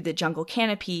sight through the jungle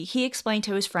canopy, he explained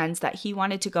to his friends that he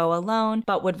wanted to go alone,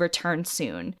 but would return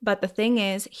soon. But the thing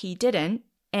is, he didn't.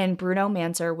 And Bruno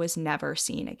Manzer was never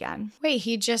seen again. Wait,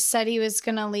 he just said he was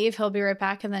going to leave, he'll be right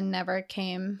back, and then never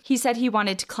came. He said he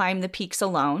wanted to climb the peaks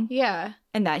alone. Yeah.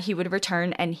 And that he would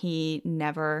return, and he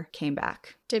never came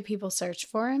back. Did people search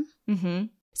for him? Mm-hmm.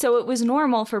 So it was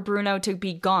normal for Bruno to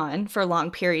be gone for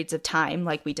long periods of time,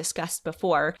 like we discussed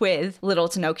before, with little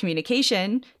to no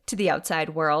communication to the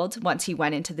outside world once he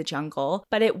went into the jungle.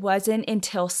 But it wasn't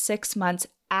until 6 months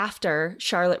after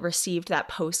Charlotte received that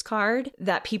postcard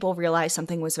that people realized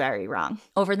something was very wrong.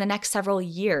 Over the next several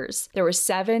years, there were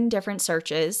 7 different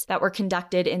searches that were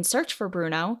conducted in search for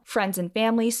Bruno. Friends and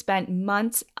family spent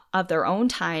months of their own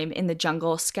time in the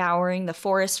jungle, scouring the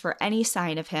forest for any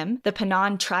sign of him. The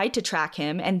Panan tried to track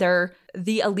him, and they're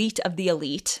the elite of the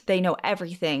elite. They know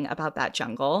everything about that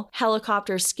jungle.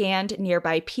 Helicopters scanned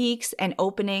nearby peaks and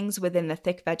openings within the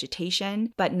thick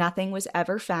vegetation, but nothing was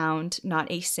ever found, not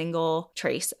a single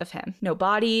trace of him. No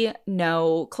body,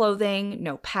 no clothing,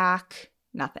 no pack,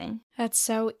 nothing. That's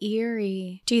so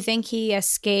eerie. Do you think he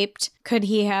escaped? Could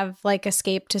he have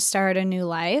escaped to start a new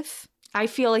life? I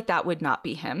feel like that would not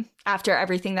be him. After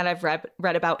everything that I've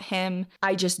read about him,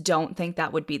 I just don't think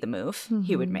that would be the move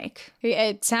he would make.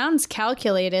 It sounds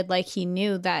calculated, like he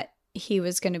knew that he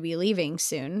was going to be leaving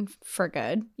soon for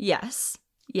good. Yes.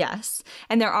 Yes.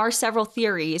 And there are several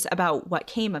theories about what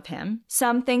came of him.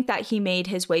 Some think that he made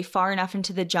his way far enough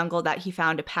into the jungle that he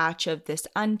found a patch of this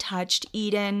untouched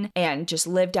Eden and just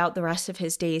lived out the rest of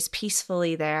his days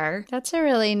peacefully there. That's a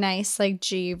really nice,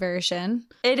 G version.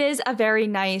 It is a very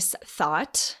nice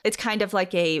thought. It's kind of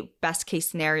like a best case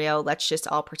scenario. Let's just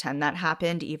all pretend that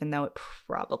happened, even though it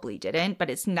probably didn't, but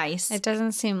it's nice. It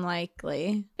doesn't seem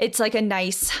likely. It's like a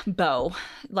nice bow,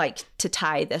 to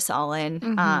tie this all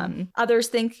in. Others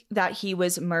think that he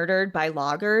was murdered by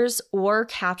loggers or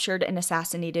captured and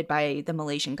assassinated by the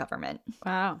Malaysian government.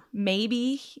 Wow.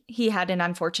 Maybe he had an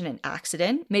unfortunate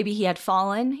accident. Maybe he had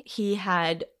fallen. He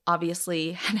had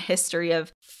obviously had a history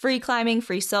of free climbing,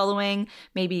 free soloing.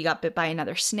 Maybe he got bit by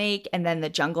another snake, and then the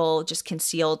jungle just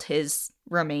concealed his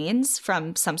remains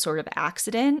from some sort of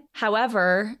accident.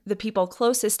 However, the people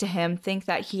closest to him think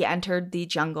that he entered the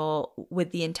jungle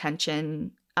with the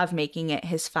intention of making it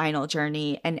his final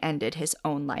journey and ended his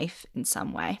own life in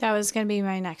some way. That was going to be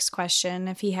my next question,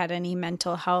 if he had any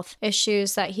mental health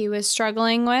issues that he was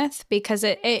struggling with, because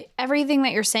everything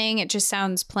that you're saying, it just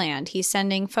sounds planned. He's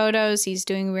sending photos, he's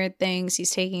doing weird things,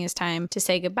 he's taking his time to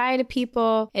say goodbye to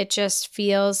people. It just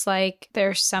feels like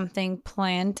there's something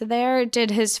planned there.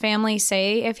 Did his family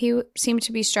say if he seemed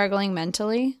to be struggling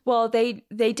mentally? Well, they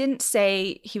didn't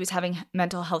say he was having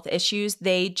mental health issues.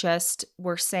 They just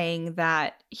were saying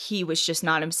that he was just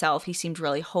not himself. He seemed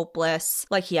really hopeless,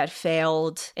 like he had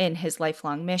failed in his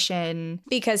lifelong mission.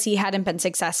 Because he hadn't been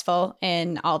successful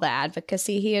in all the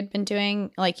advocacy he had been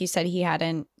doing. Like you said, he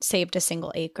hadn't saved a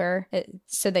single acre.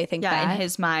 So they think that. Yeah, in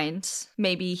his mind,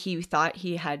 maybe he thought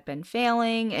he had been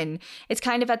failing. And it's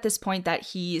kind of at this point that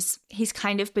he's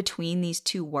kind of between these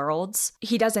two worlds.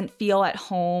 He doesn't feel at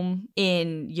home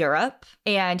in Europe,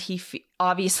 and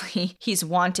obviously he's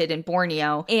wanted in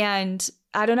Borneo. And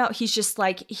I don't know, he's just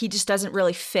he just doesn't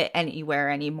really fit anywhere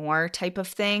anymore type of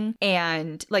thing.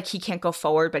 And he can't go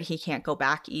forward, but he can't go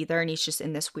back either. And he's just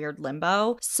in this weird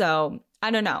limbo. So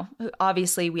I don't know.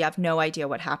 Obviously, we have no idea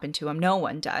what happened to him. No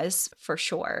one does, for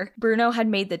sure. Bruno had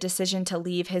made the decision to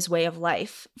leave his way of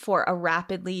life for a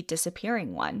rapidly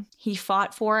disappearing one. He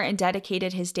fought for and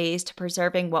dedicated his days to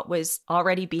preserving what was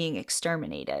already being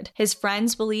exterminated. His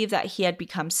friends believe that he had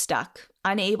become stuck,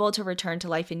 unable to return to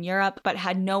life in Europe, but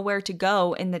had nowhere to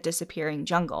go in the disappearing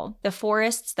jungle. The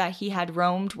forests that he had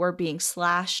roamed were being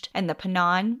slashed, and the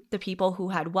Panan, the people who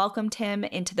had welcomed him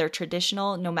into their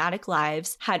traditional nomadic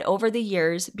lives, had over the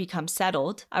years become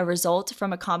settled, a result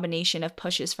from a combination of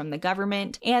pushes from the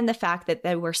government and the fact that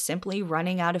they were simply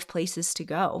running out of places to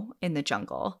go in the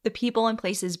jungle. The people and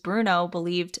places Bruno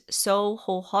believed so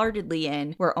wholeheartedly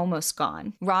in were almost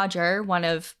gone. Roger, one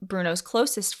of Bruno's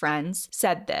closest friends,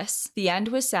 said this: "The end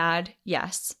was sad,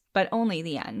 yes, but only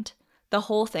the end. The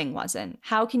whole thing wasn't.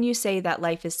 How can you say that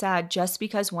life is sad just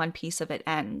because one piece of it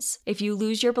ends? If you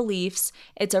lose your beliefs,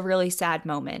 it's a really sad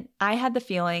moment. I had the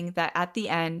feeling that at the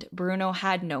end, Bruno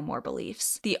had no more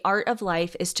beliefs. The art of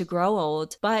life is to grow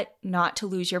old, but not to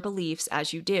lose your beliefs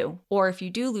as you do. Or if you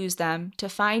do lose them, to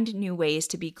find new ways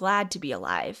to be glad to be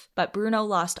alive. But Bruno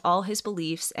lost all his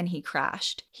beliefs and he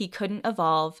crashed. He couldn't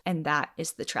evolve, and that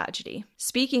is the tragedy."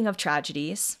 Speaking of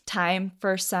tragedies, time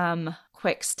for some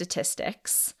quick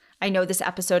statistics. I know this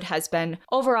episode has been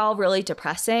overall really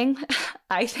depressing,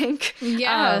 I think.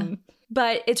 Yeah.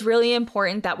 But it's really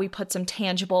important that we put some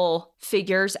tangible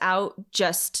figures out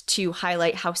just to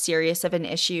highlight how serious of an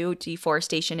issue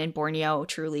deforestation in Borneo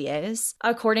truly is.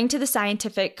 According to the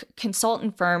scientific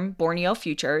consultant firm Borneo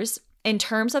Futures, in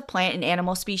terms of plant and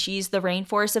animal species, the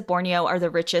rainforests of Borneo are the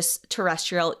richest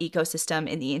terrestrial ecosystem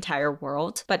in the entire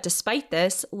world. But despite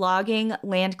this, logging,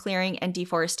 land clearing, and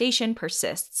deforestation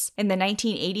persists. In the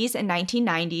 1980s and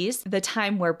 1990s, the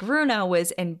time where Bruno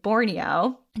was in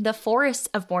Borneo, The forests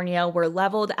of Borneo were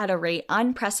leveled at a rate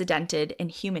unprecedented in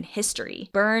human history,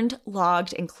 burned,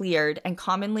 logged, and cleared, and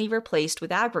commonly replaced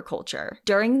with agriculture.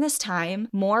 During this time,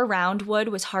 more roundwood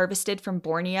was harvested from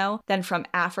Borneo than from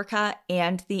Africa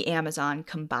and the Amazon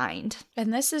combined.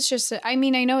 And this is just, I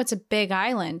know it's a big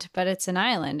island, but it's an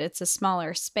island. It's a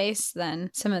smaller space than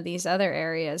some of these other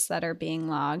areas that are being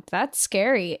logged. That's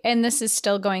scary. And this is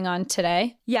still going on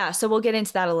today? Yeah, so we'll get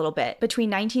into that a little bit. Between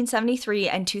 1973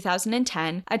 and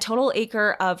 2010, a total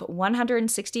acre of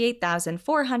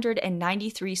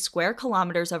 168,493 square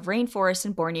kilometers of rainforest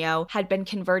in Borneo had been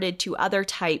converted to other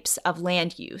types of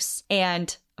land use.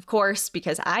 And of course,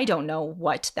 because I don't know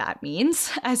what that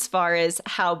means as far as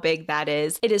how big that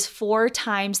is, it is 4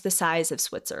 times the size of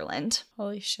Switzerland.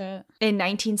 Holy shit. In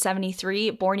 1973,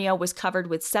 Borneo was covered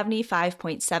with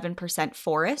 75.7%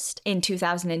 forest. In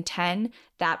 2010,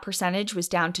 that percentage was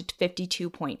down to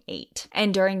 52.8%.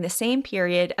 And during the same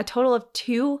period, a total of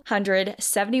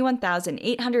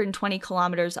 271,820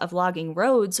 kilometers of logging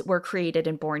roads were created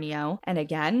in Borneo. And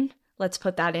again, let's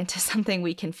put that into something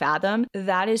we can fathom.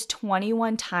 That is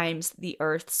 21 times the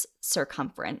Earth's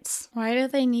circumference. Why do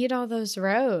they need all those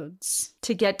roads?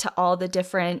 To get to all the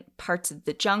different parts of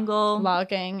the jungle.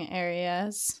 Logging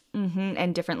areas.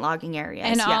 And different logging areas.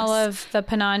 And yes. all of the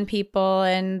Panan people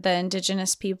and the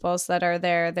indigenous peoples that are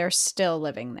there, they're still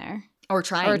living there. Or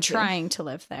trying to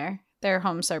live there. Their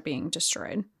homes are being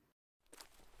destroyed.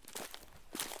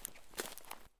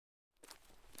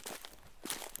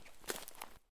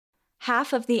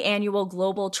 Half of the annual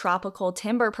global tropical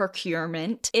timber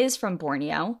procurement is from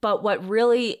Borneo, but what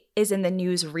really is in the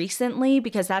news recently,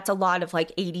 because that's a lot of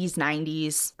like 80s,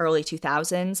 90s, early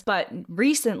 2000s, but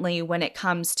recently when it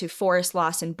comes to forest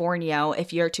loss in Borneo,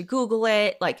 if you're to Google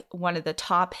it, like one of the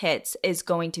top hits is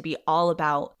going to be all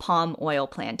about palm oil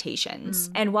plantations.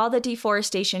 And while the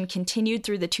deforestation continued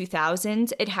through the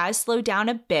 2000s, it has slowed down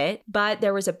a bit, but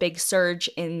there was a big surge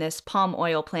in this palm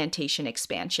oil plantation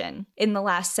expansion. In the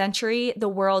last century, the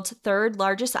world's 3rd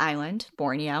largest island,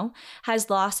 Borneo, has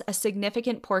lost a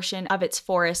significant portion of its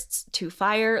forests to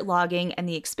fire, logging, and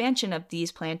the expansion of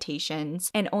these plantations,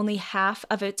 and only half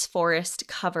of its forest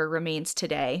cover remains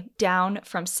today, down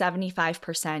from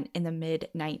 75% in the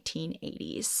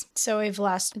mid-1980s. So we've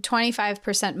lost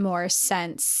 25% more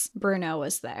since Bruno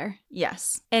was there.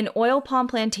 Yes. And oil palm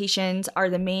plantations are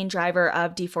the main driver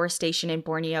of deforestation in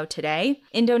Borneo today.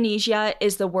 Indonesia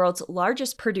is the world's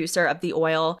largest producer of the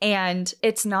oil, and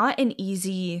it's not an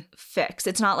easy fix.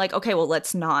 It's not like, okay, well,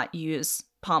 let's not use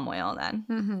palm oil then.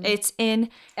 It's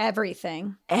in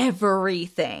everything.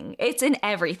 It's in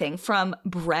everything, from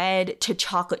bread to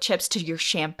chocolate chips to your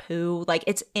shampoo. Like,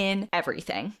 it's in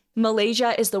everything.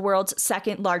 Malaysia is the world's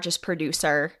 2nd largest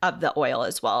producer of the oil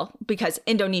as well, because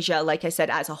Indonesia, like I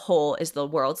said, as a whole is the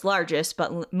world's largest,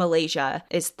 but Malaysia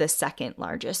is the 2nd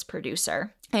largest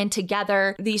producer. And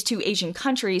together, these 2 Asian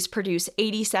countries produce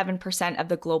 87% of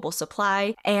the global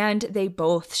supply, and they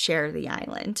both share the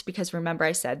island, because remember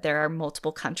I said there are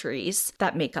multiple countries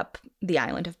that make up the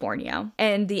island of Borneo.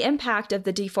 And the impact of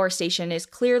the deforestation is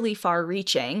clearly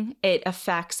far-reaching. It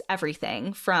affects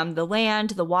everything from the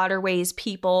land, the waterways,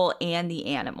 people, and the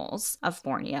animals of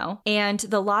Borneo. And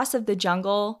the loss of the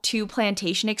jungle to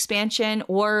plantation expansion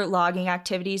or logging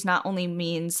activities not only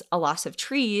means a loss of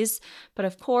trees, but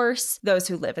of course, those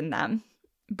who live in them.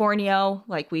 Borneo,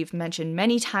 like we've mentioned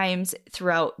many times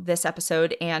throughout this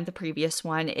episode and the previous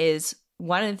one, is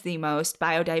one of the most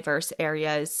biodiverse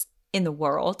areas in the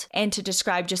world. And to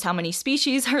describe just how many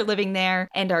species are living there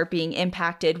and are being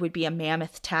impacted would be a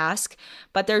mammoth task.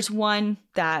 But there's one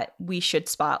that we should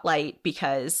spotlight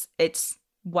because it's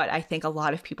what I think a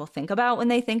lot of people think about when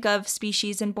they think of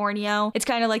species in Borneo. It's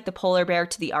kind of like the polar bear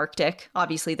to the Arctic.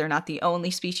 Obviously, they're not the only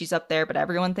species up there, but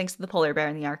everyone thinks of the polar bear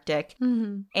in the Arctic.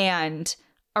 And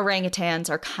orangutans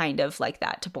are kind of like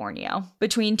that to Borneo.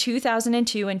 Between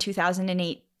 2002 and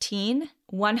 2018,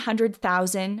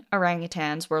 100,000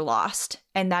 orangutans were lost,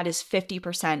 and that is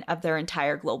 50% of their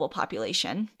entire global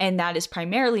population. And that is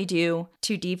primarily due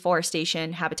to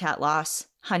deforestation, habitat loss,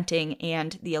 hunting,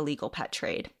 and the illegal pet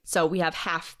trade. So we have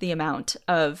half the amount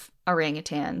of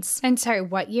orangutans. And sorry,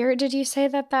 what year did you say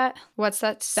that? What's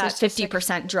that? That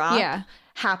 50% drop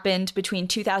happened between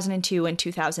 2002 and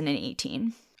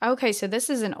 2018. Okay, so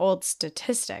this is an old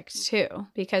statistic too,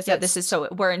 because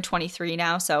we're in 23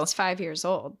 now, so it's 5 years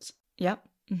old. Yep.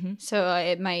 So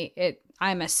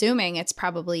I'm assuming it's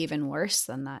probably even worse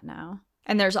than that now.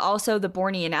 And there's also the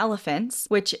Bornean elephants,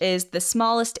 which is the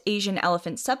smallest Asian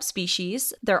elephant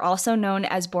subspecies. They're also known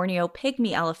as Borneo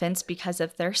pygmy elephants because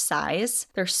of their size.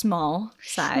 They're small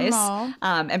size. Small.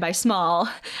 And by small,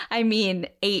 I mean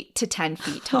 8 to 10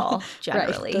 feet tall,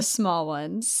 generally. Right, the small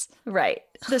ones. Right.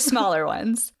 The smaller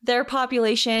ones. Their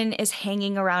population is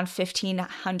hanging around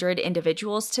 1,500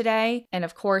 individuals today. And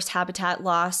of course, habitat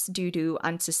loss due to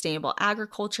unsustainable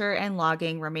agriculture and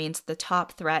logging remains the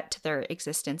top threat to their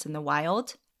existence in the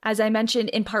wild. As I mentioned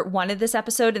in part 1 of this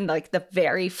episode, in like the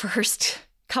very first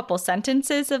couple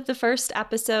sentences of the first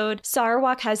episode,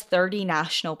 Sarawak has 30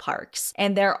 national parks,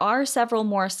 and there are several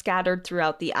more scattered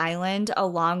throughout the island,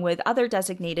 along with other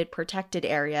designated protected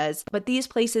areas, but these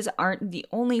places aren't the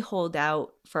only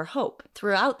holdout for hope.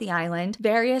 Throughout the island,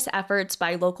 various efforts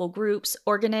by local groups,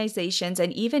 organizations,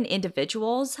 and even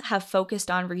individuals have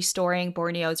focused on restoring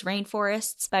Borneo's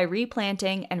rainforests by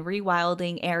replanting and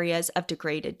rewilding areas of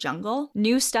degraded jungle.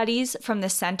 New studies from the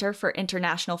Center for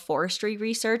International Forestry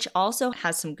Research also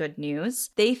has some good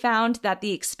news. They found that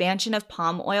the expansion of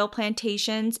palm oil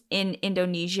plantations in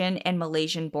Indonesian and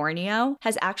Malaysian Borneo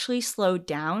has actually slowed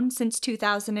down since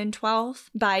 2012.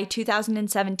 By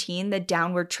 2017, the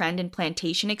downward trend in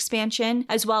plantation expansion,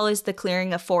 as well as the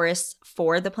clearing of forests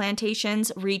for the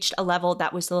plantations, reached a level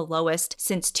that was the lowest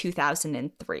since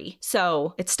 2003.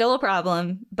 So it's still a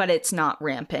problem, but it's not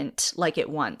rampant like it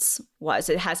once was.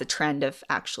 It has a trend of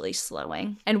actually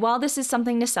slowing. And while this is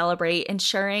something to celebrate,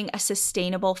 ensuring a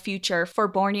sustainable future for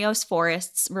Borneo's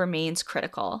forests remains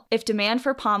critical. If demand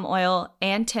for palm oil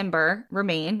and timber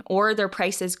remain, or their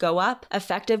prices go up,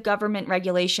 effective government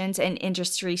regulations and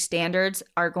industry standards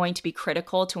are going to be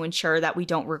critical to ensure that we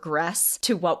don't regress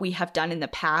to what we have done in the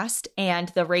past and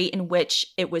the rate in which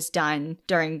it was done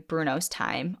during Bruno's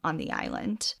time on the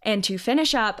island. And to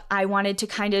finish up, I wanted to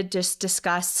kind of just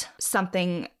discuss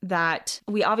something that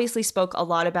we obviously spoke a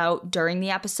lot about during the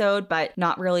episode, but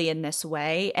not really in this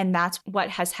way, and that's what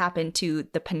has happened to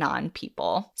the Penan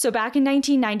people. So back in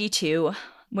 1992,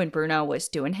 when Bruno was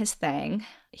doing his thing,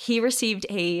 he received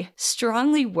a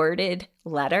strongly worded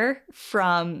letter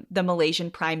from the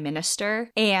Malaysian Prime Minister,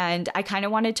 and I kind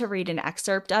of wanted to read an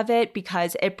excerpt of it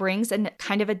because it brings a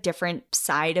kind of a different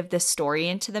side of the story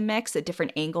into the mix, a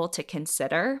different angle to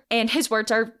consider. And his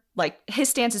words are his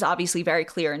stance is obviously very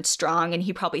clear and strong, and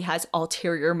he probably has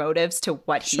ulterior motives to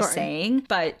what he's saying,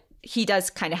 but he does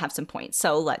kind of have some points.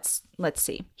 So let's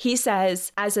see. He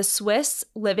says, as a Swiss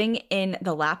living in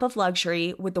the lap of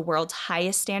luxury with the world's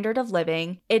highest standard of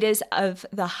living, it is of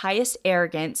the highest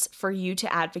arrogance for you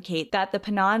to advocate that the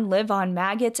Penan live on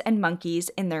maggots and monkeys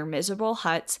in their miserable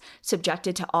huts,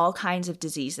 subjected to all kinds of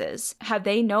diseases. Have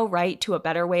they no right to a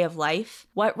better way of life?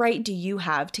 What right do you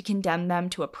have to condemn them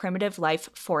to a primitive life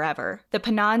forever? The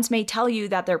Penans may tell you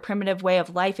that their primitive way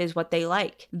of life is what they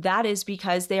like. That is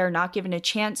because they are not given a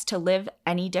chance to live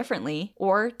any differently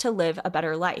or to live a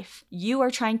better life. You are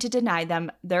trying to deny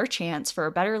them their chance for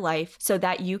a better life so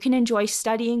that you can enjoy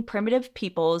studying primitive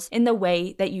peoples in the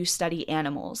way that you study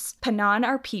animals. Penan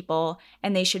are people,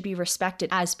 and they should be respected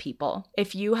as people.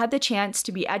 If you had the chance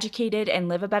to be educated and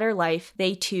live a better life,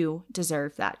 they too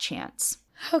deserve that chance.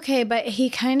 Okay, but he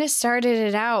kind of started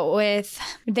it out with,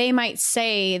 they might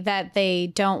say that they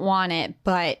don't want it,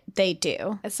 but they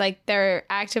do. It's like they're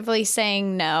actively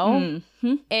saying no.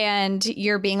 Mm-hmm. And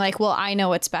you're being like, well, I know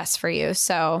what's best for you,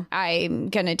 so I'm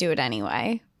going to do it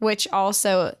anyway. Which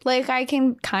also, I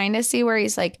can kind of see where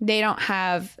he's like, they don't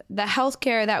have the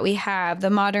healthcare that we have, the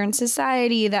modern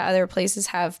society that other places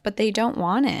have, but they don't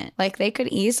want it. They could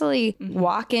easily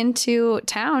walk into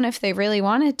town if they really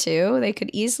wanted to. They could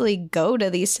easily go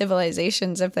to these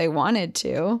civilizations if they wanted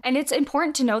to. And it's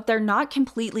important to note they're not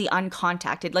completely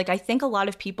uncontacted. I think a lot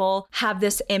of people have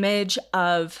this image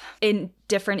of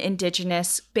different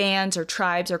indigenous bands or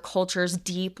tribes or cultures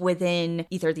deep within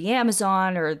either the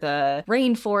Amazon or the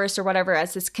rainforest or whatever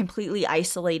as this completely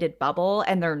isolated bubble,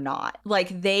 and they're not.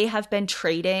 They have been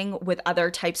trading with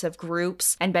other types of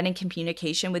groups and been in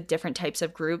communication with different types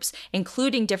of groups,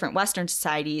 including different Western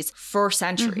societies, for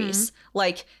centuries.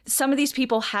 Mm-hmm. Some of these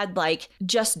people had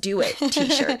just do it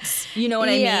t-shirts. You know what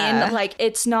I mean?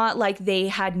 It's not like they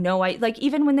had no idea.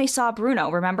 Even when they saw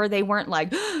Bruno, remember, they weren't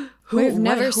like, we've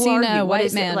never seen a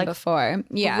white man before.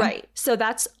 Yeah. Right. So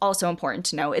that's also important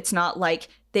to know. It's not like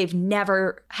they've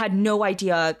never had no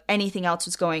idea anything else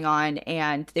was going on,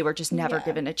 and they were just never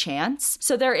given a chance.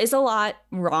 So there is a lot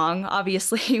wrong,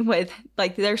 obviously, with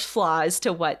like there's flaws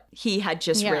to what he had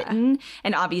just written.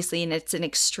 And obviously, and it's an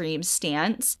extreme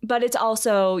stance, but it's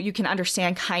also, you can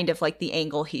understand kind of like the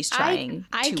angle he's trying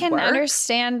I to can work.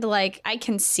 understand, like, I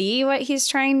can see what he's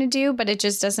trying to do, but it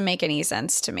just doesn't make any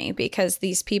sense to me because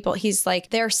these people, he's like,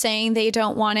 they're saying they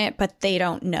don't want it, but they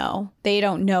don't know. They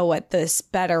don't know what this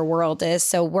better world is,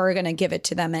 so we're going to give it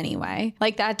to them anyway.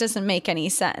 Like, that doesn't make any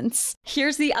sense.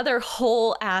 Here's the other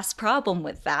whole ass problem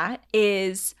with that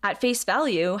is, at face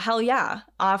value, hell yeah,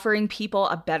 offering people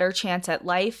a better chance at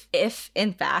life, if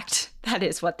in fact that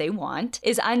is what they want,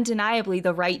 is undeniably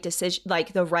the right decision,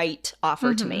 like the right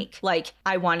offer to make. Like,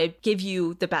 I want to give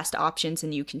you the best options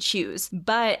and you can choose.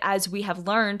 But as we have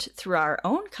learned through our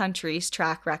own country's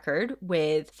track record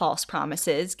with false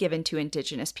promises given to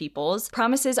Indigenous peoples,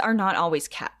 promises are not always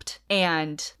kept.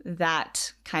 And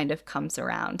that kind of comes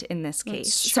around in this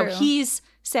case. So he's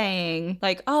saying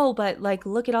like, oh, but like,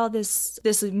 look at all this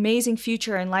amazing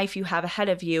future and life you have ahead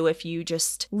of you if you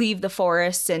just leave the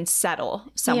forests and settle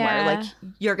somewhere. Like,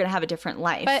 you're going to have a different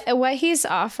life. But what he's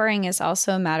offering is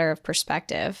also a matter of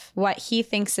perspective. What he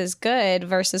thinks is good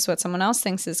versus what someone else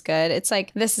thinks is good. It's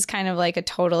like, this is kind of like a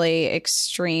totally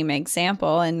extreme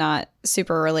example and not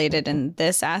super related in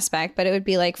this aspect, but it would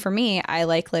be like, for me, I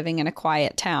like living in a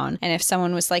quiet town. And if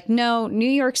someone was like, no, New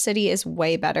York City is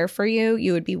way better for you,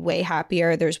 you would be way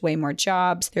happier. There's way more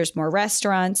jobs. There's more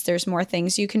restaurants. There's more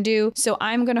things you can do. So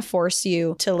I'm going to force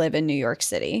you to live in New York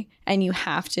City. And you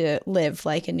have to live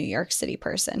like a New York City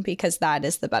person because that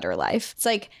is the better life. It's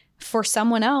like, for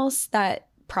someone else, that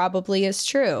probably is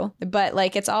true, but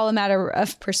like, it's all a matter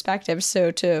of perspective.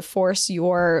 So to force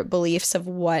your beliefs of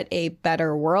what a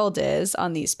better world is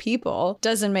on these people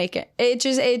doesn't make it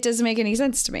doesn't make any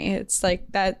sense to me. It's like,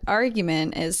 that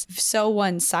argument is so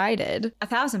one-sided.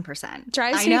 1,000%.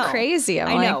 Drives me crazy.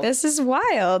 I'm like, this is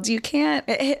wild. You can't,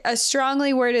 a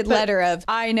strongly worded letter of,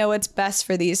 I know what's best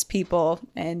for these people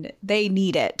and they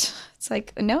need it. It's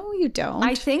like, no, you don't.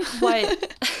 I think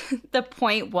what the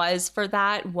point was for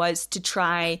that was to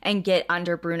try and get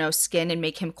under Bruno's skin and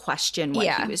make him question what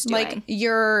he was doing. Like,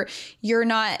 you're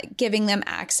not giving them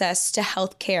access to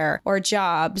healthcare or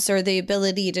jobs or the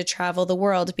ability to travel the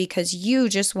world because you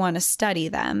just want to study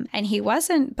them. And he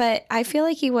wasn't, but I feel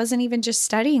like he wasn't even just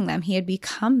studying them. He had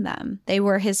become them. They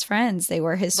were his friends. They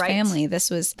were his family.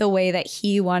 This was the way that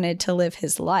he wanted to live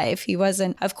his life. He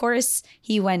wasn't, of course,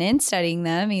 he went in studying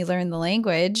them. He learned the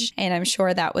language, and I'm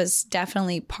sure that was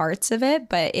definitely parts of it,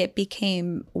 but it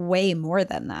became way more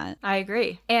than that. I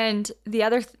agree. And the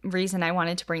other reason I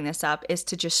wanted to bring this up is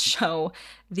to just show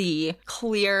the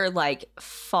clear, like,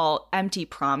 empty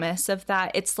promise of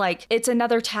that. It's like, it's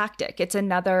another tactic. It's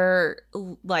another,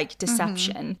 like,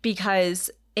 deception because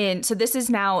so this is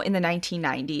now in the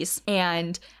 1990s,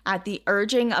 and at the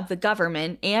urging of the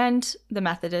government and the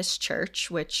Methodist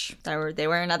Church, which they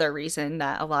were another reason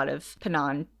that a lot of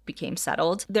Penang became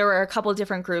settled. There were a couple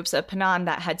different groups of Penang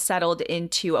that had settled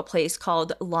into a place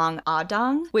called Long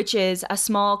Adang, which is a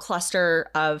small cluster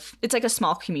of, it's like a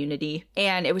small community.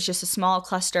 And it was just a small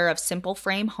cluster of simple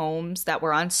frame homes that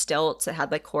were on stilts. It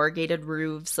had like corrugated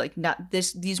roofs, like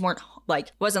these weren't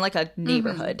like, wasn't like a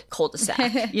neighborhood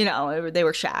cul-de-sac, you know, they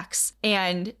were shacks.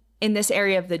 And in this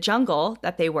area of the jungle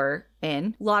that they were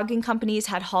in, logging companies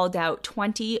had hauled out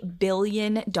 $20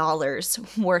 billion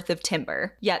worth of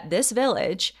timber. Yet this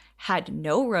village had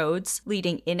no roads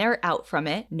leading in or out from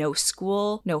it, no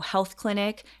school, no health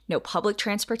clinic, no public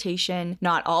transportation.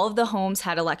 Not all of the homes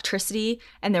had electricity,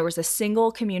 and there was a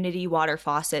single community water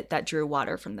faucet that drew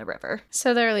water from the river.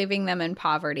 So they're leaving them in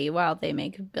poverty while they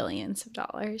make billions of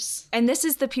dollars. And this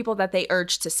is the people that they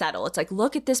urged to settle. It's like,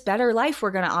 look at this better life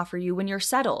we're going to offer you when you're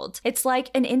settled. It's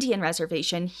like an Indian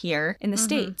reservation here in the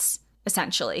States.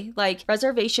 Essentially, like,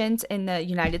 reservations in the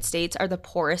United States are the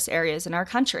poorest areas in our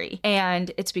country. And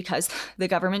it's because the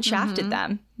government shafted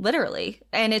them, literally.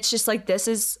 And it's just like, this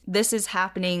is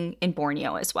happening in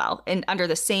Borneo as well. And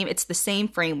it's the same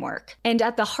framework. And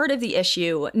at the heart of the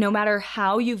issue, no matter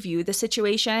how you view the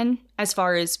situation, as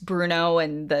far as Bruno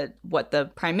and what the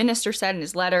prime minister said in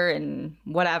his letter and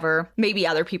whatever, maybe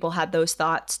other people had those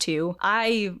thoughts too.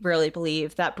 I really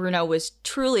believe that Bruno was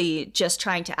truly just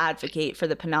trying to advocate for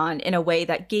the Penang in a way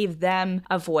that gave them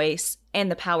a voice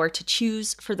and the power to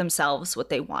choose for themselves what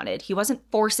they wanted. He wasn't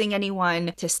forcing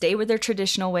anyone to stay with their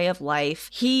traditional way of life.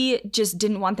 He just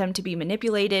didn't want them to be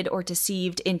manipulated or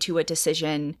deceived into a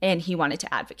decision, and he wanted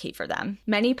to advocate for them.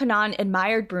 Many Panan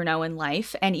admired Bruno in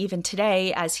life, and even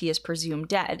today, as he is presumed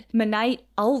dead. Manite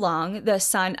Olong, the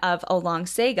son of Olong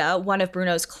Sega, one of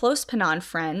Bruno's close Panan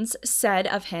friends, said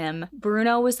of him,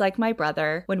 "Bruno was like my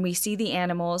brother. When we see the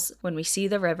animals, when we see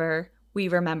the river, we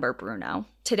remember Bruno."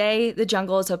 Today, the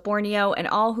jungles of Borneo and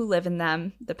all who live in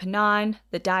them, the Panan,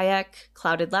 the Dayak,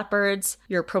 clouded leopards,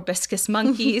 your proboscis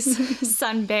monkeys,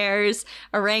 sun bears,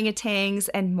 orangutans,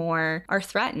 and more, are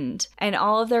threatened, and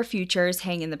all of their futures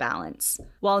hang in the balance.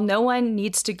 While no one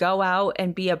needs to go out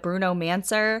and be a Bruno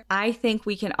Mancer, I think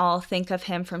we can all think of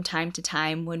him from time to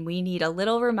time when we need a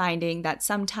little reminding that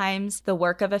sometimes the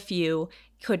work of a few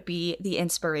could be the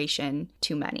inspiration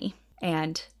to many.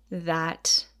 And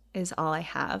that is all I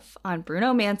have on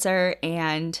Bruno Mancer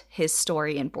and his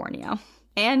story in Borneo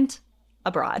and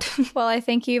abroad. Well, I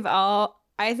think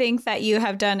that you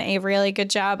have done a really good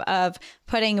job of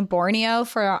putting Borneo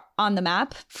on the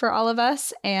map for all of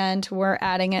us, and we're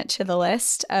adding it to the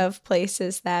list of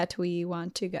places that we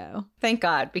want to go. Thank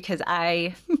God, because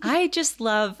I just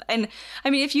love, and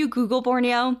I mean, if you Google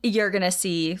Borneo, you're gonna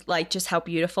see like just how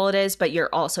beautiful it is, but you're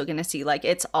also gonna see like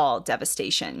it's all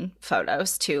devastation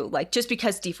photos too, like just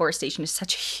because deforestation is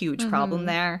such a huge problem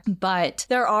there. But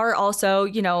there are also,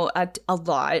 you know, a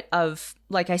lot of,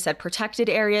 like I said, protected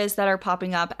areas that are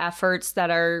popping up, efforts that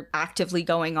are actively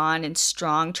going on and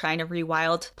strong, trying to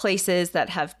rewild places that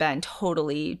have been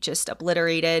totally just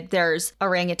obliterated. There's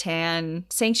orangutan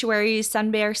sanctuaries,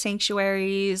 sun bear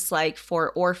sanctuaries, like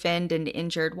for orphaned and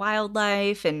injured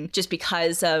wildlife. And just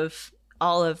because of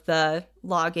all of the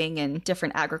logging and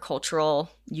different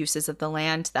agricultural uses of the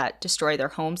land that destroy their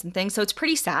homes and things. So it's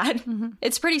pretty sad.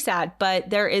 It's pretty sad, but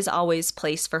there is always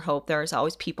place for hope. There is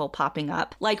always people popping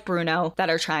up like Bruno that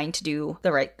are trying to do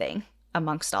the right thing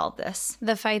amongst all of this.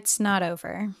 The fight's not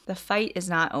over. The fight is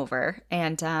not over.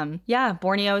 And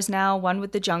Borneo is now one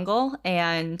with the jungle.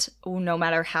 And no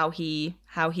matter how he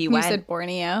went. You said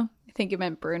Borneo. I think you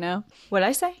meant Bruno. What'd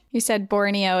I say? You said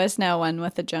Borneo is now one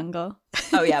with the jungle.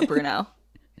 Oh yeah, Bruno.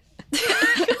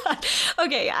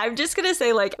 Okay, I'm just gonna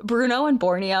say like Bruno and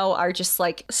Borneo are just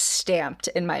like stamped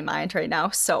in my mind right now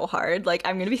so hard. Like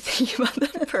I'm gonna be thinking about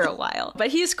them for a while. But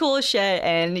he's cool as shit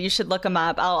and you should look him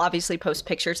up. I'll obviously post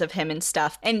pictures of him and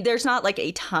stuff. And there's not like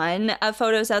a ton of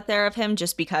photos out there of him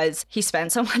just because he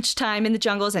spent so much time in the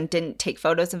jungles and didn't take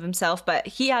photos of himself. But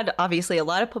he had obviously a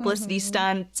lot of publicity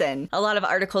stunts and a lot of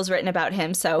articles written about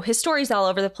him. So his story's all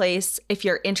over the place. If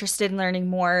you're interested in learning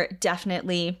more,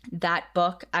 definitely that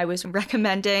book I was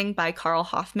recommending by Carl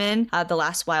Hoffman, The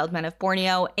Last Wild Men of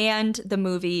Borneo, and the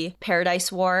movie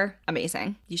Paradise War.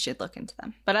 Amazing. You should look into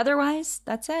them. But otherwise,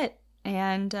 that's it.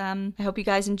 And I hope you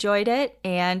guys enjoyed it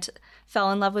and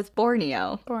fell in love with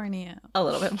Borneo. A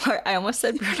little bit more. I almost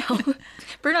said Bruno.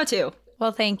 Bruno too.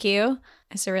 Well, thank you.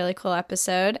 It's a really cool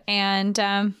episode.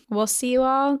 And we'll see you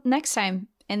all next time.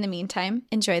 In the meantime,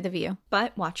 enjoy the view.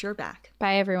 But watch your back.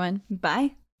 Bye, everyone.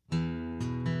 Bye.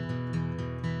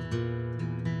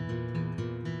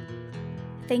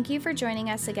 Thank you for joining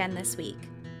us again this week.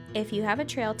 If you have a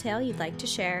trail tale you'd like to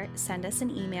share, send us an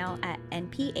email at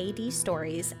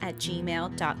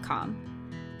npadstories@gmail.com.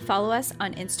 Follow us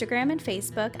on Instagram and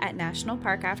Facebook at National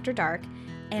Park After Dark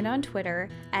and on Twitter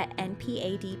at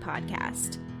NPAD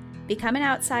Podcast. Become an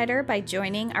outsider by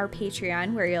joining our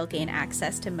Patreon, where you'll gain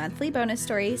access to monthly bonus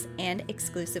stories and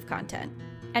exclusive content.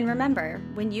 And remember,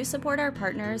 when you support our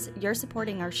partners, you're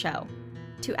supporting our show.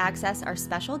 To access our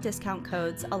special discount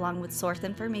codes along with source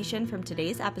information from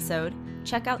today's episode,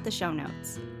 check out the show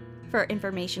notes. For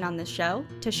information on the show,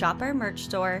 to shop our merch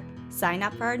store, sign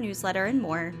up for our newsletter, and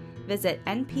more, visit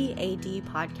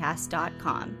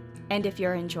npadpodcast.com. And if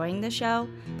you're enjoying the show,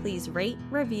 please rate,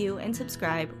 review, and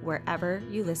subscribe wherever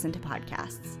you listen to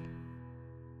podcasts.